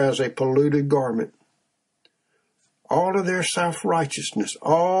are as a polluted garment. All of their self-righteousness,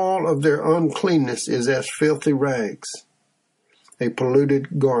 all of their uncleanness is as filthy rags, a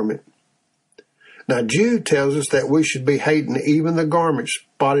polluted garment. Now, Jude tells us that we should be hating even the garment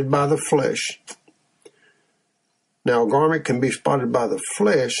spotted by the flesh. Now, a garment can be spotted by the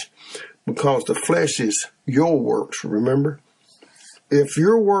flesh because the flesh is your works, remember? if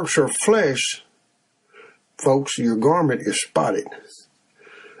your works are flesh, folks, your garment is spotted.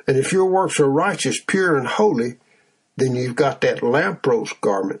 And if your works are righteous, pure, and holy, then you've got that lamppost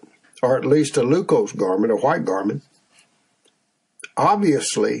garment, or at least a leukos garment, a white garment.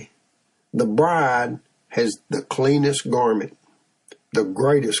 Obviously, the bride has the cleanest garment, the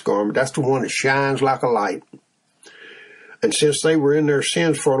greatest garment. That's the one that shines like a light. And since they were in their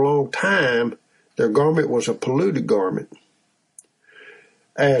sins for a long time, their garment was a polluted garment.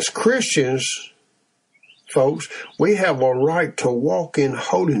 As Christians, folks, we have a right to walk in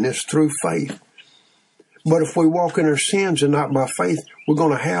holiness through faith. But if we walk in our sins and not by faith, we're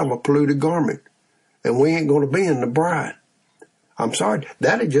going to have a polluted garment. And we ain't going to be in the bride. I'm sorry,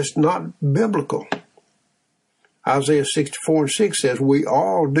 that is just not biblical. Isaiah 64:6 says, we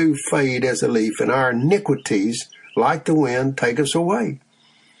all do fade as a leaf, and our iniquities, like the wind, take us away.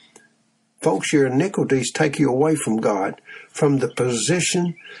 Folks, your iniquities take you away from God, from the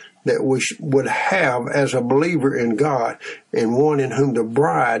position that we would have as a believer in God, and one in whom the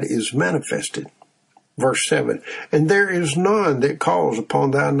bride is manifested. Verse 7, and there is none that calls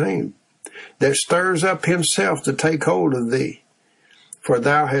upon thy name, that stirs up himself to take hold of thee. For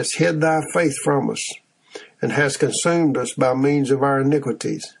thou hast hid thy faith from us, and hast consumed us by means of our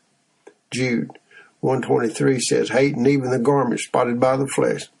iniquities. Jude 1:23 says, hating even the garment spotted by the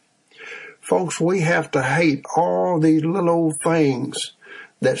flesh. Folks, we have to hate all these little old things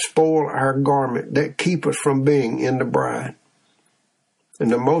that spoil our garment, that keep us from being in the bride.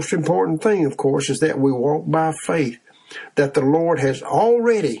 And the most important thing, of course, is that we walk by faith, that the Lord has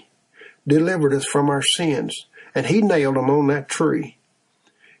already delivered us from our sins, and He nailed them on that tree.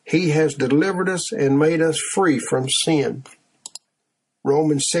 He has delivered us and made us free from sin.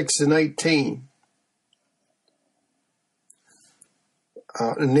 Romans 6:18.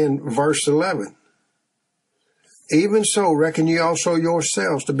 And then verse 11. Even so reckon ye also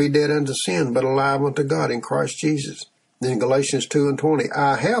yourselves to be dead unto sin, but alive unto God in Christ Jesus. Then Galatians 2:20.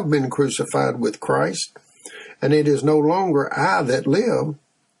 I have been crucified with Christ, and it is no longer I that live,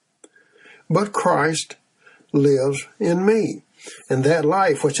 but Christ lives in me. And that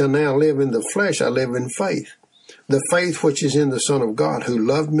life which I now live in the flesh, I live in faith. The faith which is in the Son of God, who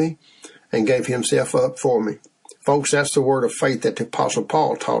loved me and gave himself up for me. Folks, that's the word of faith that the Apostle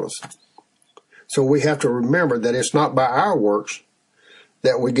Paul taught us. So we have to remember that it's not by our works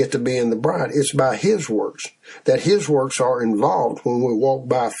that we get to be in the bride. It's by his works, that his works are involved when we walk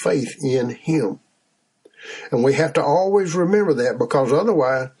by faith in him. And we have to always remember that, because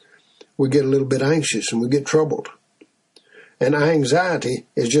otherwise we get a little bit anxious and we get troubled. And anxiety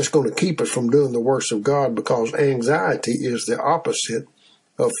is just going to keep us from doing the works of God, because anxiety is the opposite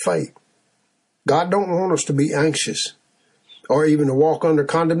of faith. God don't want us to be anxious or even to walk under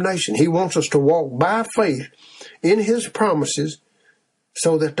condemnation. He wants us to walk by faith in his promises,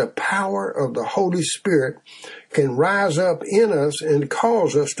 so that the power of the Holy Spirit can rise up in us and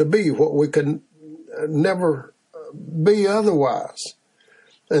cause us to be what we could never be otherwise.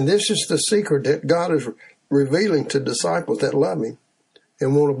 And this is the secret that God is revealing to disciples that love him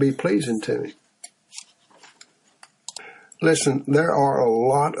and want to be pleasing to him. Listen, there are a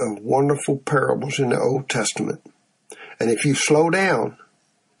lot of wonderful parables in the Old Testament. And if you slow down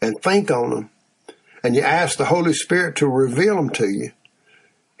and think on them, and you ask the Holy Spirit to reveal them to you,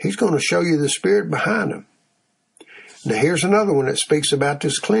 he's going to show you the Spirit behind them. Now here's another one that speaks about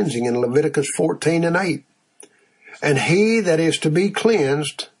this cleansing in Leviticus 14:8. And he that is to be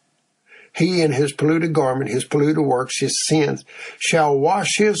cleansed, he in his polluted garment, his polluted works, his sins, shall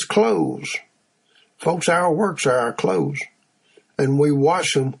wash his clothes. Folks, our works are our clothes. And we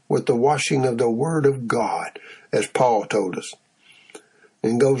wash them with the washing of the Word of God, as Paul told us.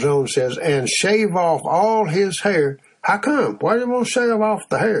 And goes on and says, and shave off all his hair. How come? Why do you want to shave off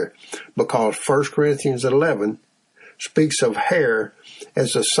the hair? Because 1 Corinthians 11 speaks of hair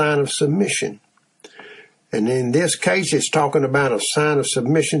as a sign of submission. And in this case, it's talking about a sign of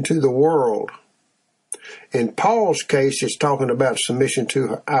submission to the world. In Paul's case, it's talking about submission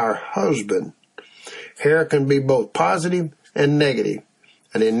to our husband. Hair can be both positive and negative.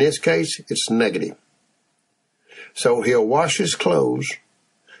 And in this case, it's negative. So he'll wash his clothes,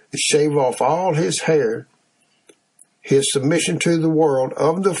 shave off all his hair, his submission to the world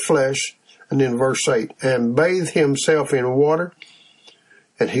of the flesh, and in verse 8, and bathe himself in water,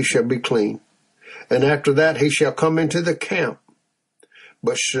 and he shall be clean. And after that he shall come into the camp,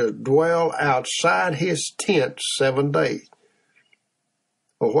 but shall dwell outside his tent 7 days.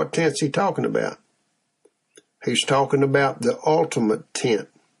 Well, what tent's he talking about? He's talking about the ultimate tent.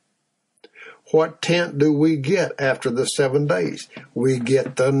 What tent do we get after the 7 days? We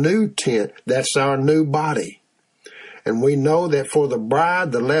get the new tent. That's our new body. And we know that for the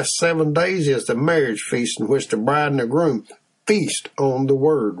bride, the last 7 days is the marriage feast in which the bride and the groom feast on the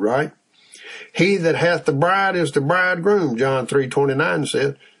word, right? He that hath the bride is the bridegroom, John 3:29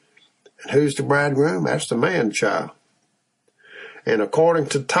 said. And who's the bridegroom? That's the man-child. And according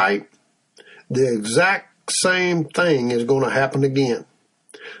to type, the exact same thing is going to happen again.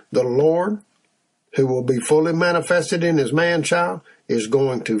 The Lord, who will be fully manifested in his man-child, is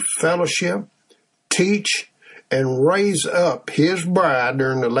going to fellowship, teach, and raise up his bride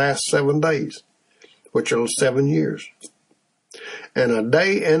during the last 7 days, which are 7 years. And a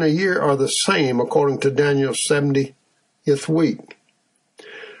day and a year are the same according to Daniel's 70th week.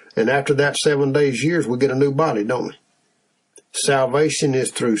 And after that 7 days, years, we get a new body, don't we? Salvation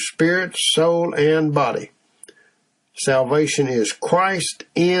is through spirit, soul, and body. Salvation is Christ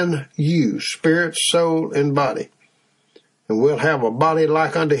in you, spirit, soul, and body. And we'll have a body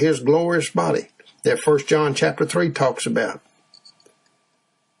like unto his glorious body that 1 John chapter 3 talks about.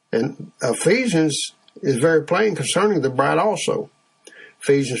 And Ephesians is very plain concerning the bride also.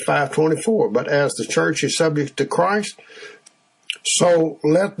 Ephesians 5:24, but as the church is subject to Christ, so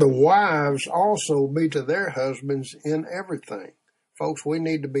let the wives also be to their husbands in everything. Folks, we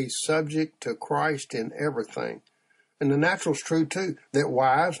need to be subject to Christ in everything. And the natural's true too, that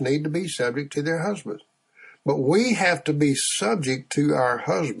wives need to be subject to their husbands. But we have to be subject to our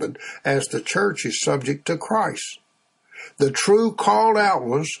husband as the church is subject to Christ. The true called out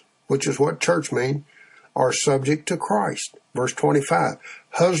ones, which is what church means, are subject to Christ. Verse 25,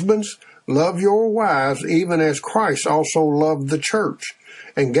 husbands, love your wives even as Christ also loved the church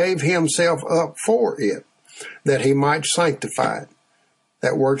and gave himself up for it, that he might sanctify it.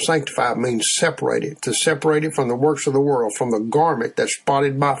 That word sanctify means separate it, to separate it from the works of the world, from the garment that's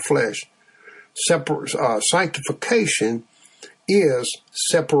spotted by flesh. Sanctification is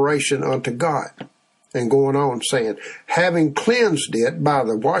separation unto God. And going on saying, having cleansed it by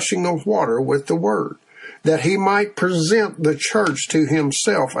the washing of water with the word, that he might present the church to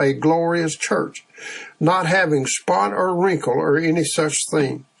himself a glorious church, not having spot or wrinkle or any such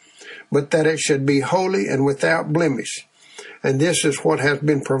thing, but that it should be holy and without blemish. And this is what has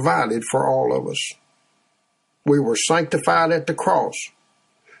been provided for all of us. We were sanctified at the cross.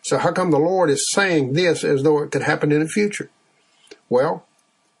 So how come the Lord is saying this as though it could happen in the future? Well,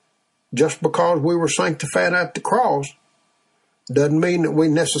 just because we were sanctified at the cross doesn't mean that we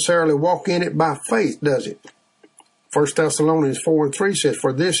necessarily walk in it by faith, does it? 1 Thessalonians 4:3 says,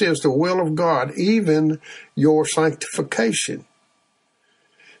 for this is the will of God, even your sanctification.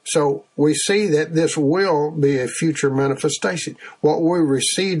 So we see that this will be a future manifestation. What we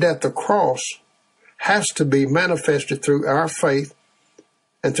received at the cross has to be manifested through our faith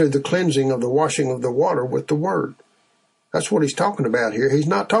and through the cleansing of the washing of the water with the word. That's what he's talking about here. He's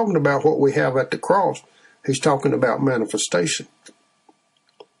not talking about what we have at the cross. He's talking about manifestation.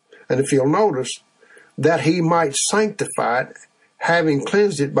 And if you'll notice, that he might sanctify it, having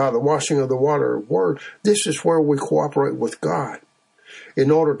cleansed it by the washing of the water of word, this is where we cooperate with God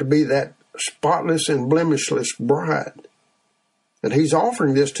in order to be that spotless and blemishless bride. And he's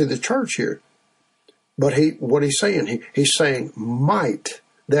offering this to the church here. But what he's saying, he's saying might,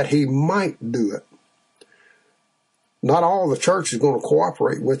 that he might do it. Not all the church is going to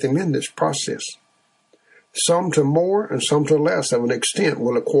cooperate with him in this process. Some to more and some to less of an extent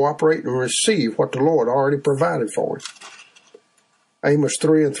will cooperate and receive what the Lord already provided for him. Amos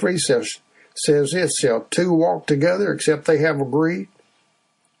 3:3 says this, shall two walk together except they have agreed?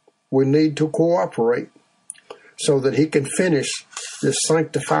 We need to cooperate so that he can finish this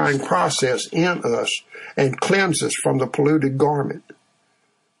sanctifying process in us and cleanse us from the polluted garment,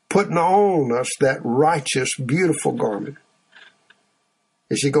 putting on us that righteous, beautiful garment.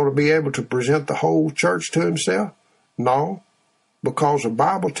 Is he going to be able to present the whole church to himself? No, because the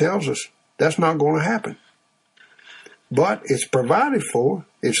Bible tells us that's not going to happen. But it's provided for.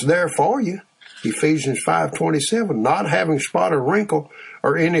 It's there for you. Ephesians 5:27, not having spot or wrinkle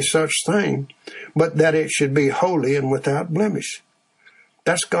or any such thing, but that it should be holy and without blemish.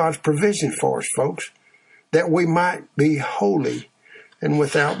 That's God's provision for us, folks, that we might be holy and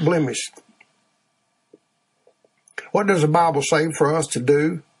without blemish. What does the Bible say for us to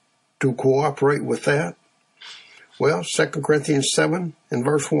do to cooperate with that? Well, 2 Corinthians 7 and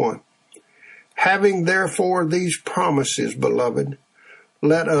verse 1. Having therefore these promises, beloved,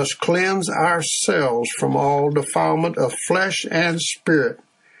 let us cleanse ourselves from all defilement of flesh and spirit,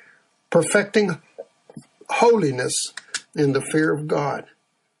 perfecting holiness in the fear of God.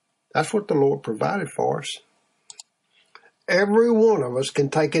 That's what the Lord provided for us. Every one of us can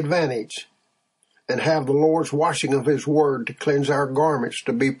take advantage and have the Lord's washing of his word to cleanse our garments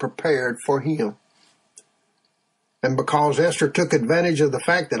to be prepared for him. And because Esther took advantage of the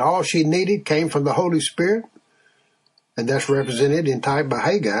fact that all she needed came from the Holy Spirit, and that's represented in type by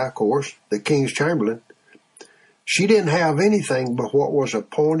Haggai, of course, the king's chamberlain, she didn't have anything but what was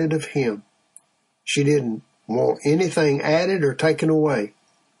appointed of him. She didn't want anything added or taken away.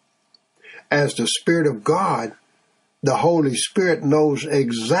 As the Spirit of God, the Holy Spirit knows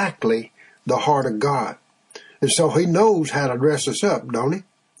exactly the heart of God. And so he knows how to dress us up, don't he?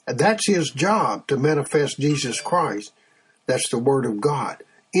 And that's his job, to manifest Jesus Christ. That's the Word of God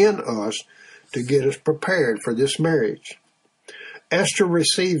in us to get us prepared for this marriage. Esther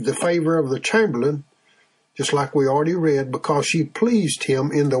received the favor of the chamberlain, just like we already read, because she pleased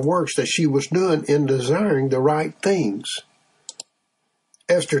him in the works that she was doing in desiring the right things.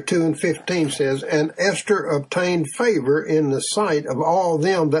 Esther 2:15 says, "And Esther obtained favor in the sight of all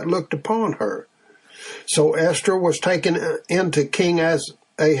them that looked upon her." So Esther was taken into King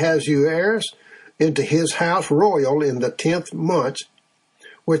Ahasuerus, into his house royal in the 10th month,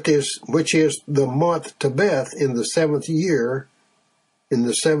 which is the month Tebeth in the 7th year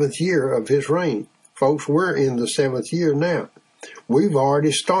of his reign. Folks, we're in the 7th year now. We've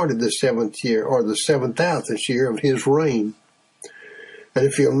already started the 7th year, or the 7,000th year of his reign. And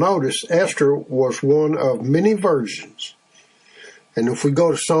if you'll notice, Esther was one of many virgins. And if we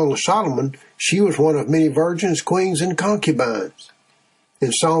go to Song of Solomon, she was one of many virgins, queens, and concubines.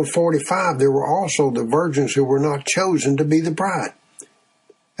 In Psalm 45, there were also the virgins who were not chosen to be the bride.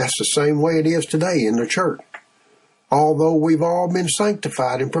 That's the same way it is today in the church. Although we've all been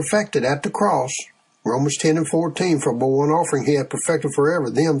sanctified and perfected at the cross, Romans 10:14, for by one offering he hath perfected forever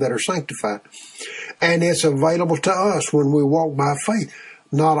them that are sanctified. And it's available to us when we walk by faith.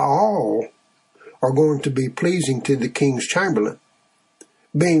 Not all are going to be pleasing to the king's chamberlain.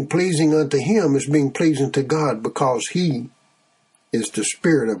 Being pleasing unto him is being pleasing to God, because he is the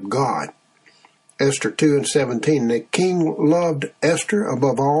Spirit of God. Esther 2:17, the king loved Esther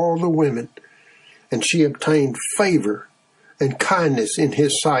above all the women, and she obtained favor and kindness in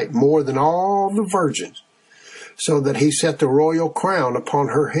his sight more than all the virgins, so that he set the royal crown upon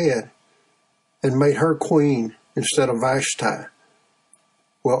her head and made her queen instead of Vashti.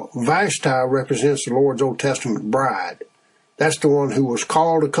 Well, Vashti represents the Lord's Old Testament bride. That's the one who was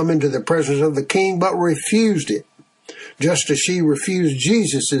called to come into the presence of the king, but refused it, just as she refused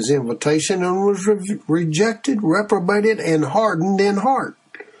Jesus' invitation and was rejected, reprobated, and hardened in heart.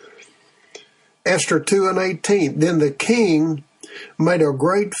 Esther 2:18, then the king made a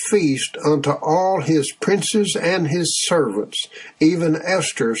great feast unto all his princes and his servants, even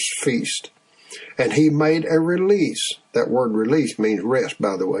Esther's feast. And he made a release, that word release means rest,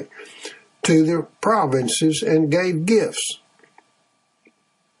 by the way, to the provinces and gave gifts.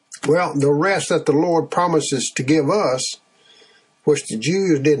 Well, the rest that the Lord promises to give us, which the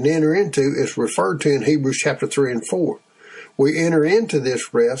Jews didn't enter into, is referred to in Hebrews chapter 3 and 4. We enter into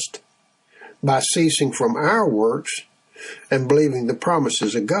this rest by ceasing from our works and believing the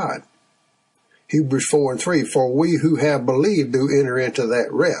promises of God. Hebrews 4 and 3, for we who have believed do enter into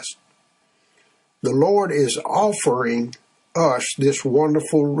that rest. The Lord is offering us this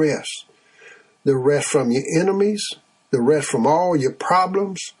wonderful rest. The rest from your enemies, the rest from all your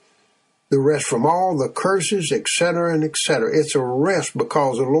problems, the rest from all the curses, etc., and etc. It's a rest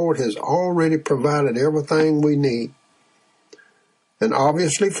because the Lord has already provided everything we need. And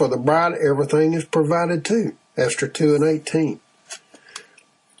obviously for the bride, everything is provided too. Esther 2:18.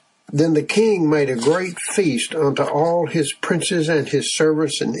 Then the king made a great feast unto all his princes and his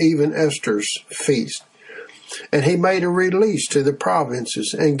servants, and even Esther's feast. And he made a release to the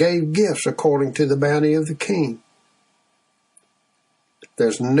provinces and gave gifts according to the bounty of the king.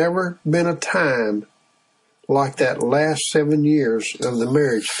 There's never been a time like that last 7 years of the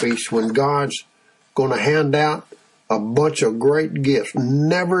marriage feast when God's going to hand out a bunch of great gifts.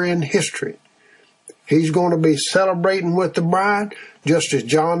 Never in history. He's going to be celebrating with the bride, just as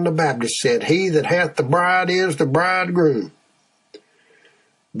John the Baptist said, he that hath the bride is the bridegroom.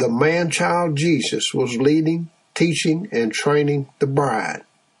 The man-child Jesus was leading, teaching, and training the bride.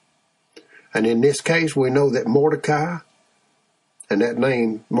 And in this case, we know that Mordecai, and that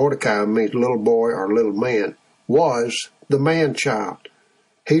name, Mordecai, means little boy or little man, was the man-child.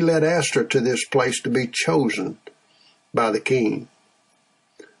 He led Esther to this place to be chosen by the king.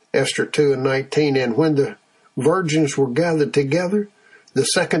 Esther 2:19, and when the virgins were gathered together the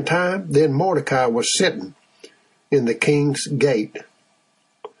second time, then Mordecai was sitting in the king's gate.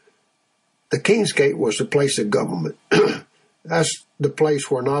 The king's gate was the place of government. That's the place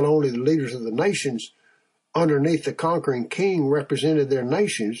where not only the leaders of the nations underneath the conquering king represented their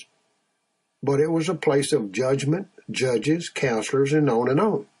nations, but it was a place of judgment, judges, counselors, and on and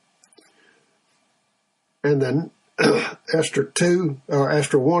on. And then Esther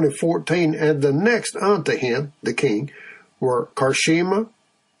 1 and 14, and the next unto him, the king, were Karshima,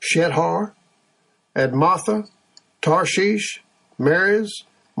 Shethar, Admatha, Tarshish, Meres,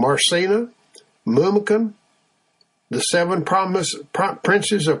 Marsena, Mumakan, the 7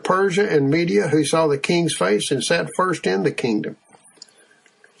 princes of Persia and Media, who saw the king's face and sat first in the kingdom.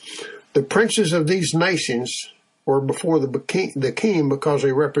 The princes of these nations were before the king because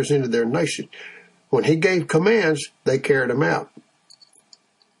they represented their nation. When he gave commands, they carried them out.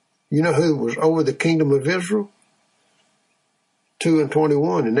 You know who was over the kingdom of Israel? 2 and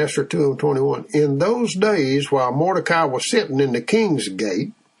 21, in Esther 2 and 21. In those days, while Mordecai was sitting in the king's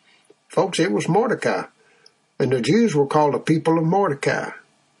gate, folks, it was Mordecai, and the Jews were called the people of Mordecai.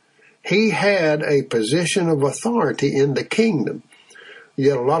 He had a position of authority in the kingdom.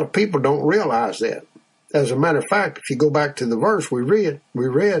 Yet a lot of people don't realize that. As a matter of fact, if you go back to the verse we read,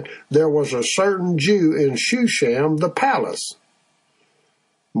 there was a certain Jew in Shushan, the palace.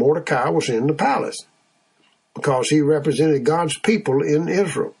 Mordecai was in the palace because he represented God's people in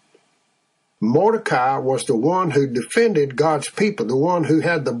Israel. Mordecai was the one who defended God's people, the one who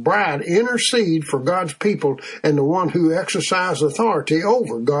had the bride intercede for God's people, and the one who exercised authority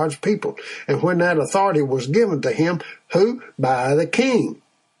over God's people. And when that authority was given to him, who? By the king.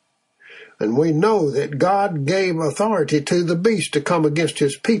 And we know that God gave authority to the beast to come against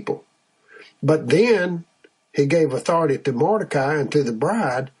his people. But then he gave authority to Mordecai and to the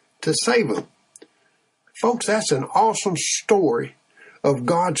bride to save them. Folks, that's an awesome story of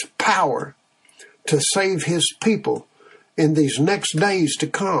God's power to save his people in these next days to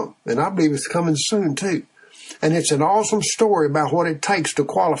come. And I believe it's coming soon too. And it's an awesome story about what it takes to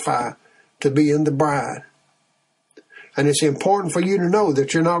qualify to be in the bride. And it's important for you to know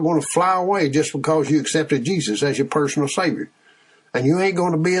that you're not going to fly away just because you accepted Jesus as your personal Savior. And you ain't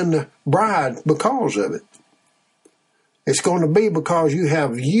going to be in the bride because of it. It's going to be because you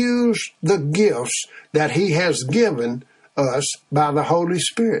have used the gifts that he has given us by the Holy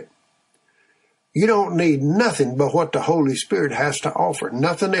Spirit. You don't need nothing but what the Holy Spirit has to offer.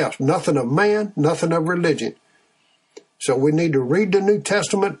 Nothing else. Nothing of man, nothing of religion. So we need to read the New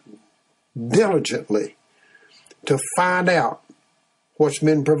Testament diligently to find out what's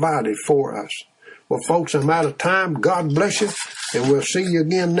been provided for us. Well, folks, I'm out of time. God bless you, and we'll see you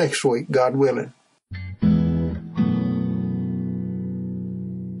again next week, God willing.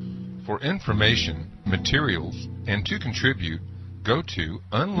 For information, materials, and to contribute, go to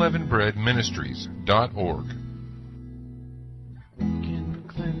unleavenedbreadministries.org.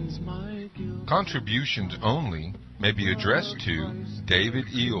 Contributions only may be addressed to David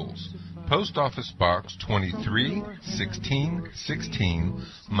Eels, Post Office Box 231616,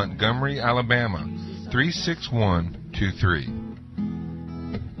 Montgomery, Alabama 36123.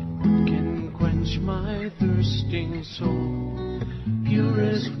 Can quench my thirsting soul,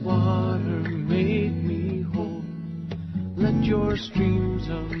 purest water make me whole. Let your streams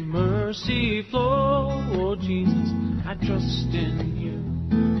of mercy flow, oh Jesus, I trust in you.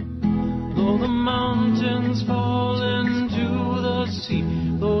 Though the mountains fall into the sea,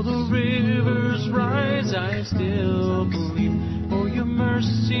 though the rivers rise, I still believe. For your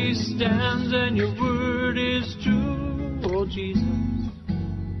mercy stands and your word is true, oh Jesus,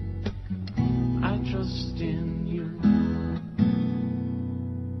 I trust in you.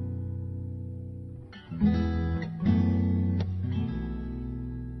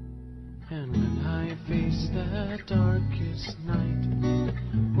 And when I face that darkest night,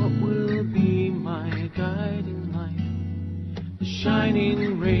 what will be my guiding light? The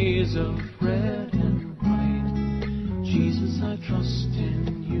shining rays of red and white. Jesus, I trust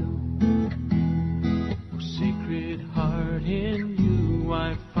in you. Oh, Sacred Heart, in you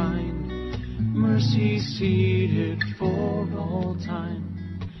I find mercy seated for all time.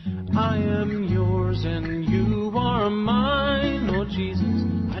 I am yours and you are mine. Oh Jesus,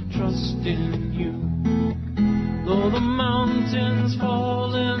 I trust in you. Though the mountains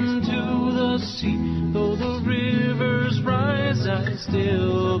fall into the sea, though the rivers rise, I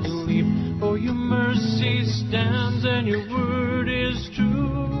still believe. For your mercy stands and your word is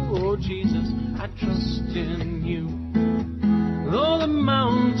true. Oh Jesus, I trust in you. Though the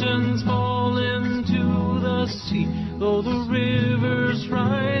mountains fall into the sea, though the rivers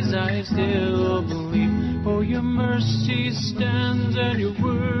rise, I still believe. For your mercy stands and your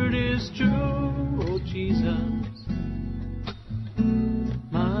word is true. Oh Jesus,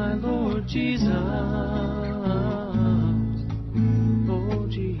 my Lord Jesus.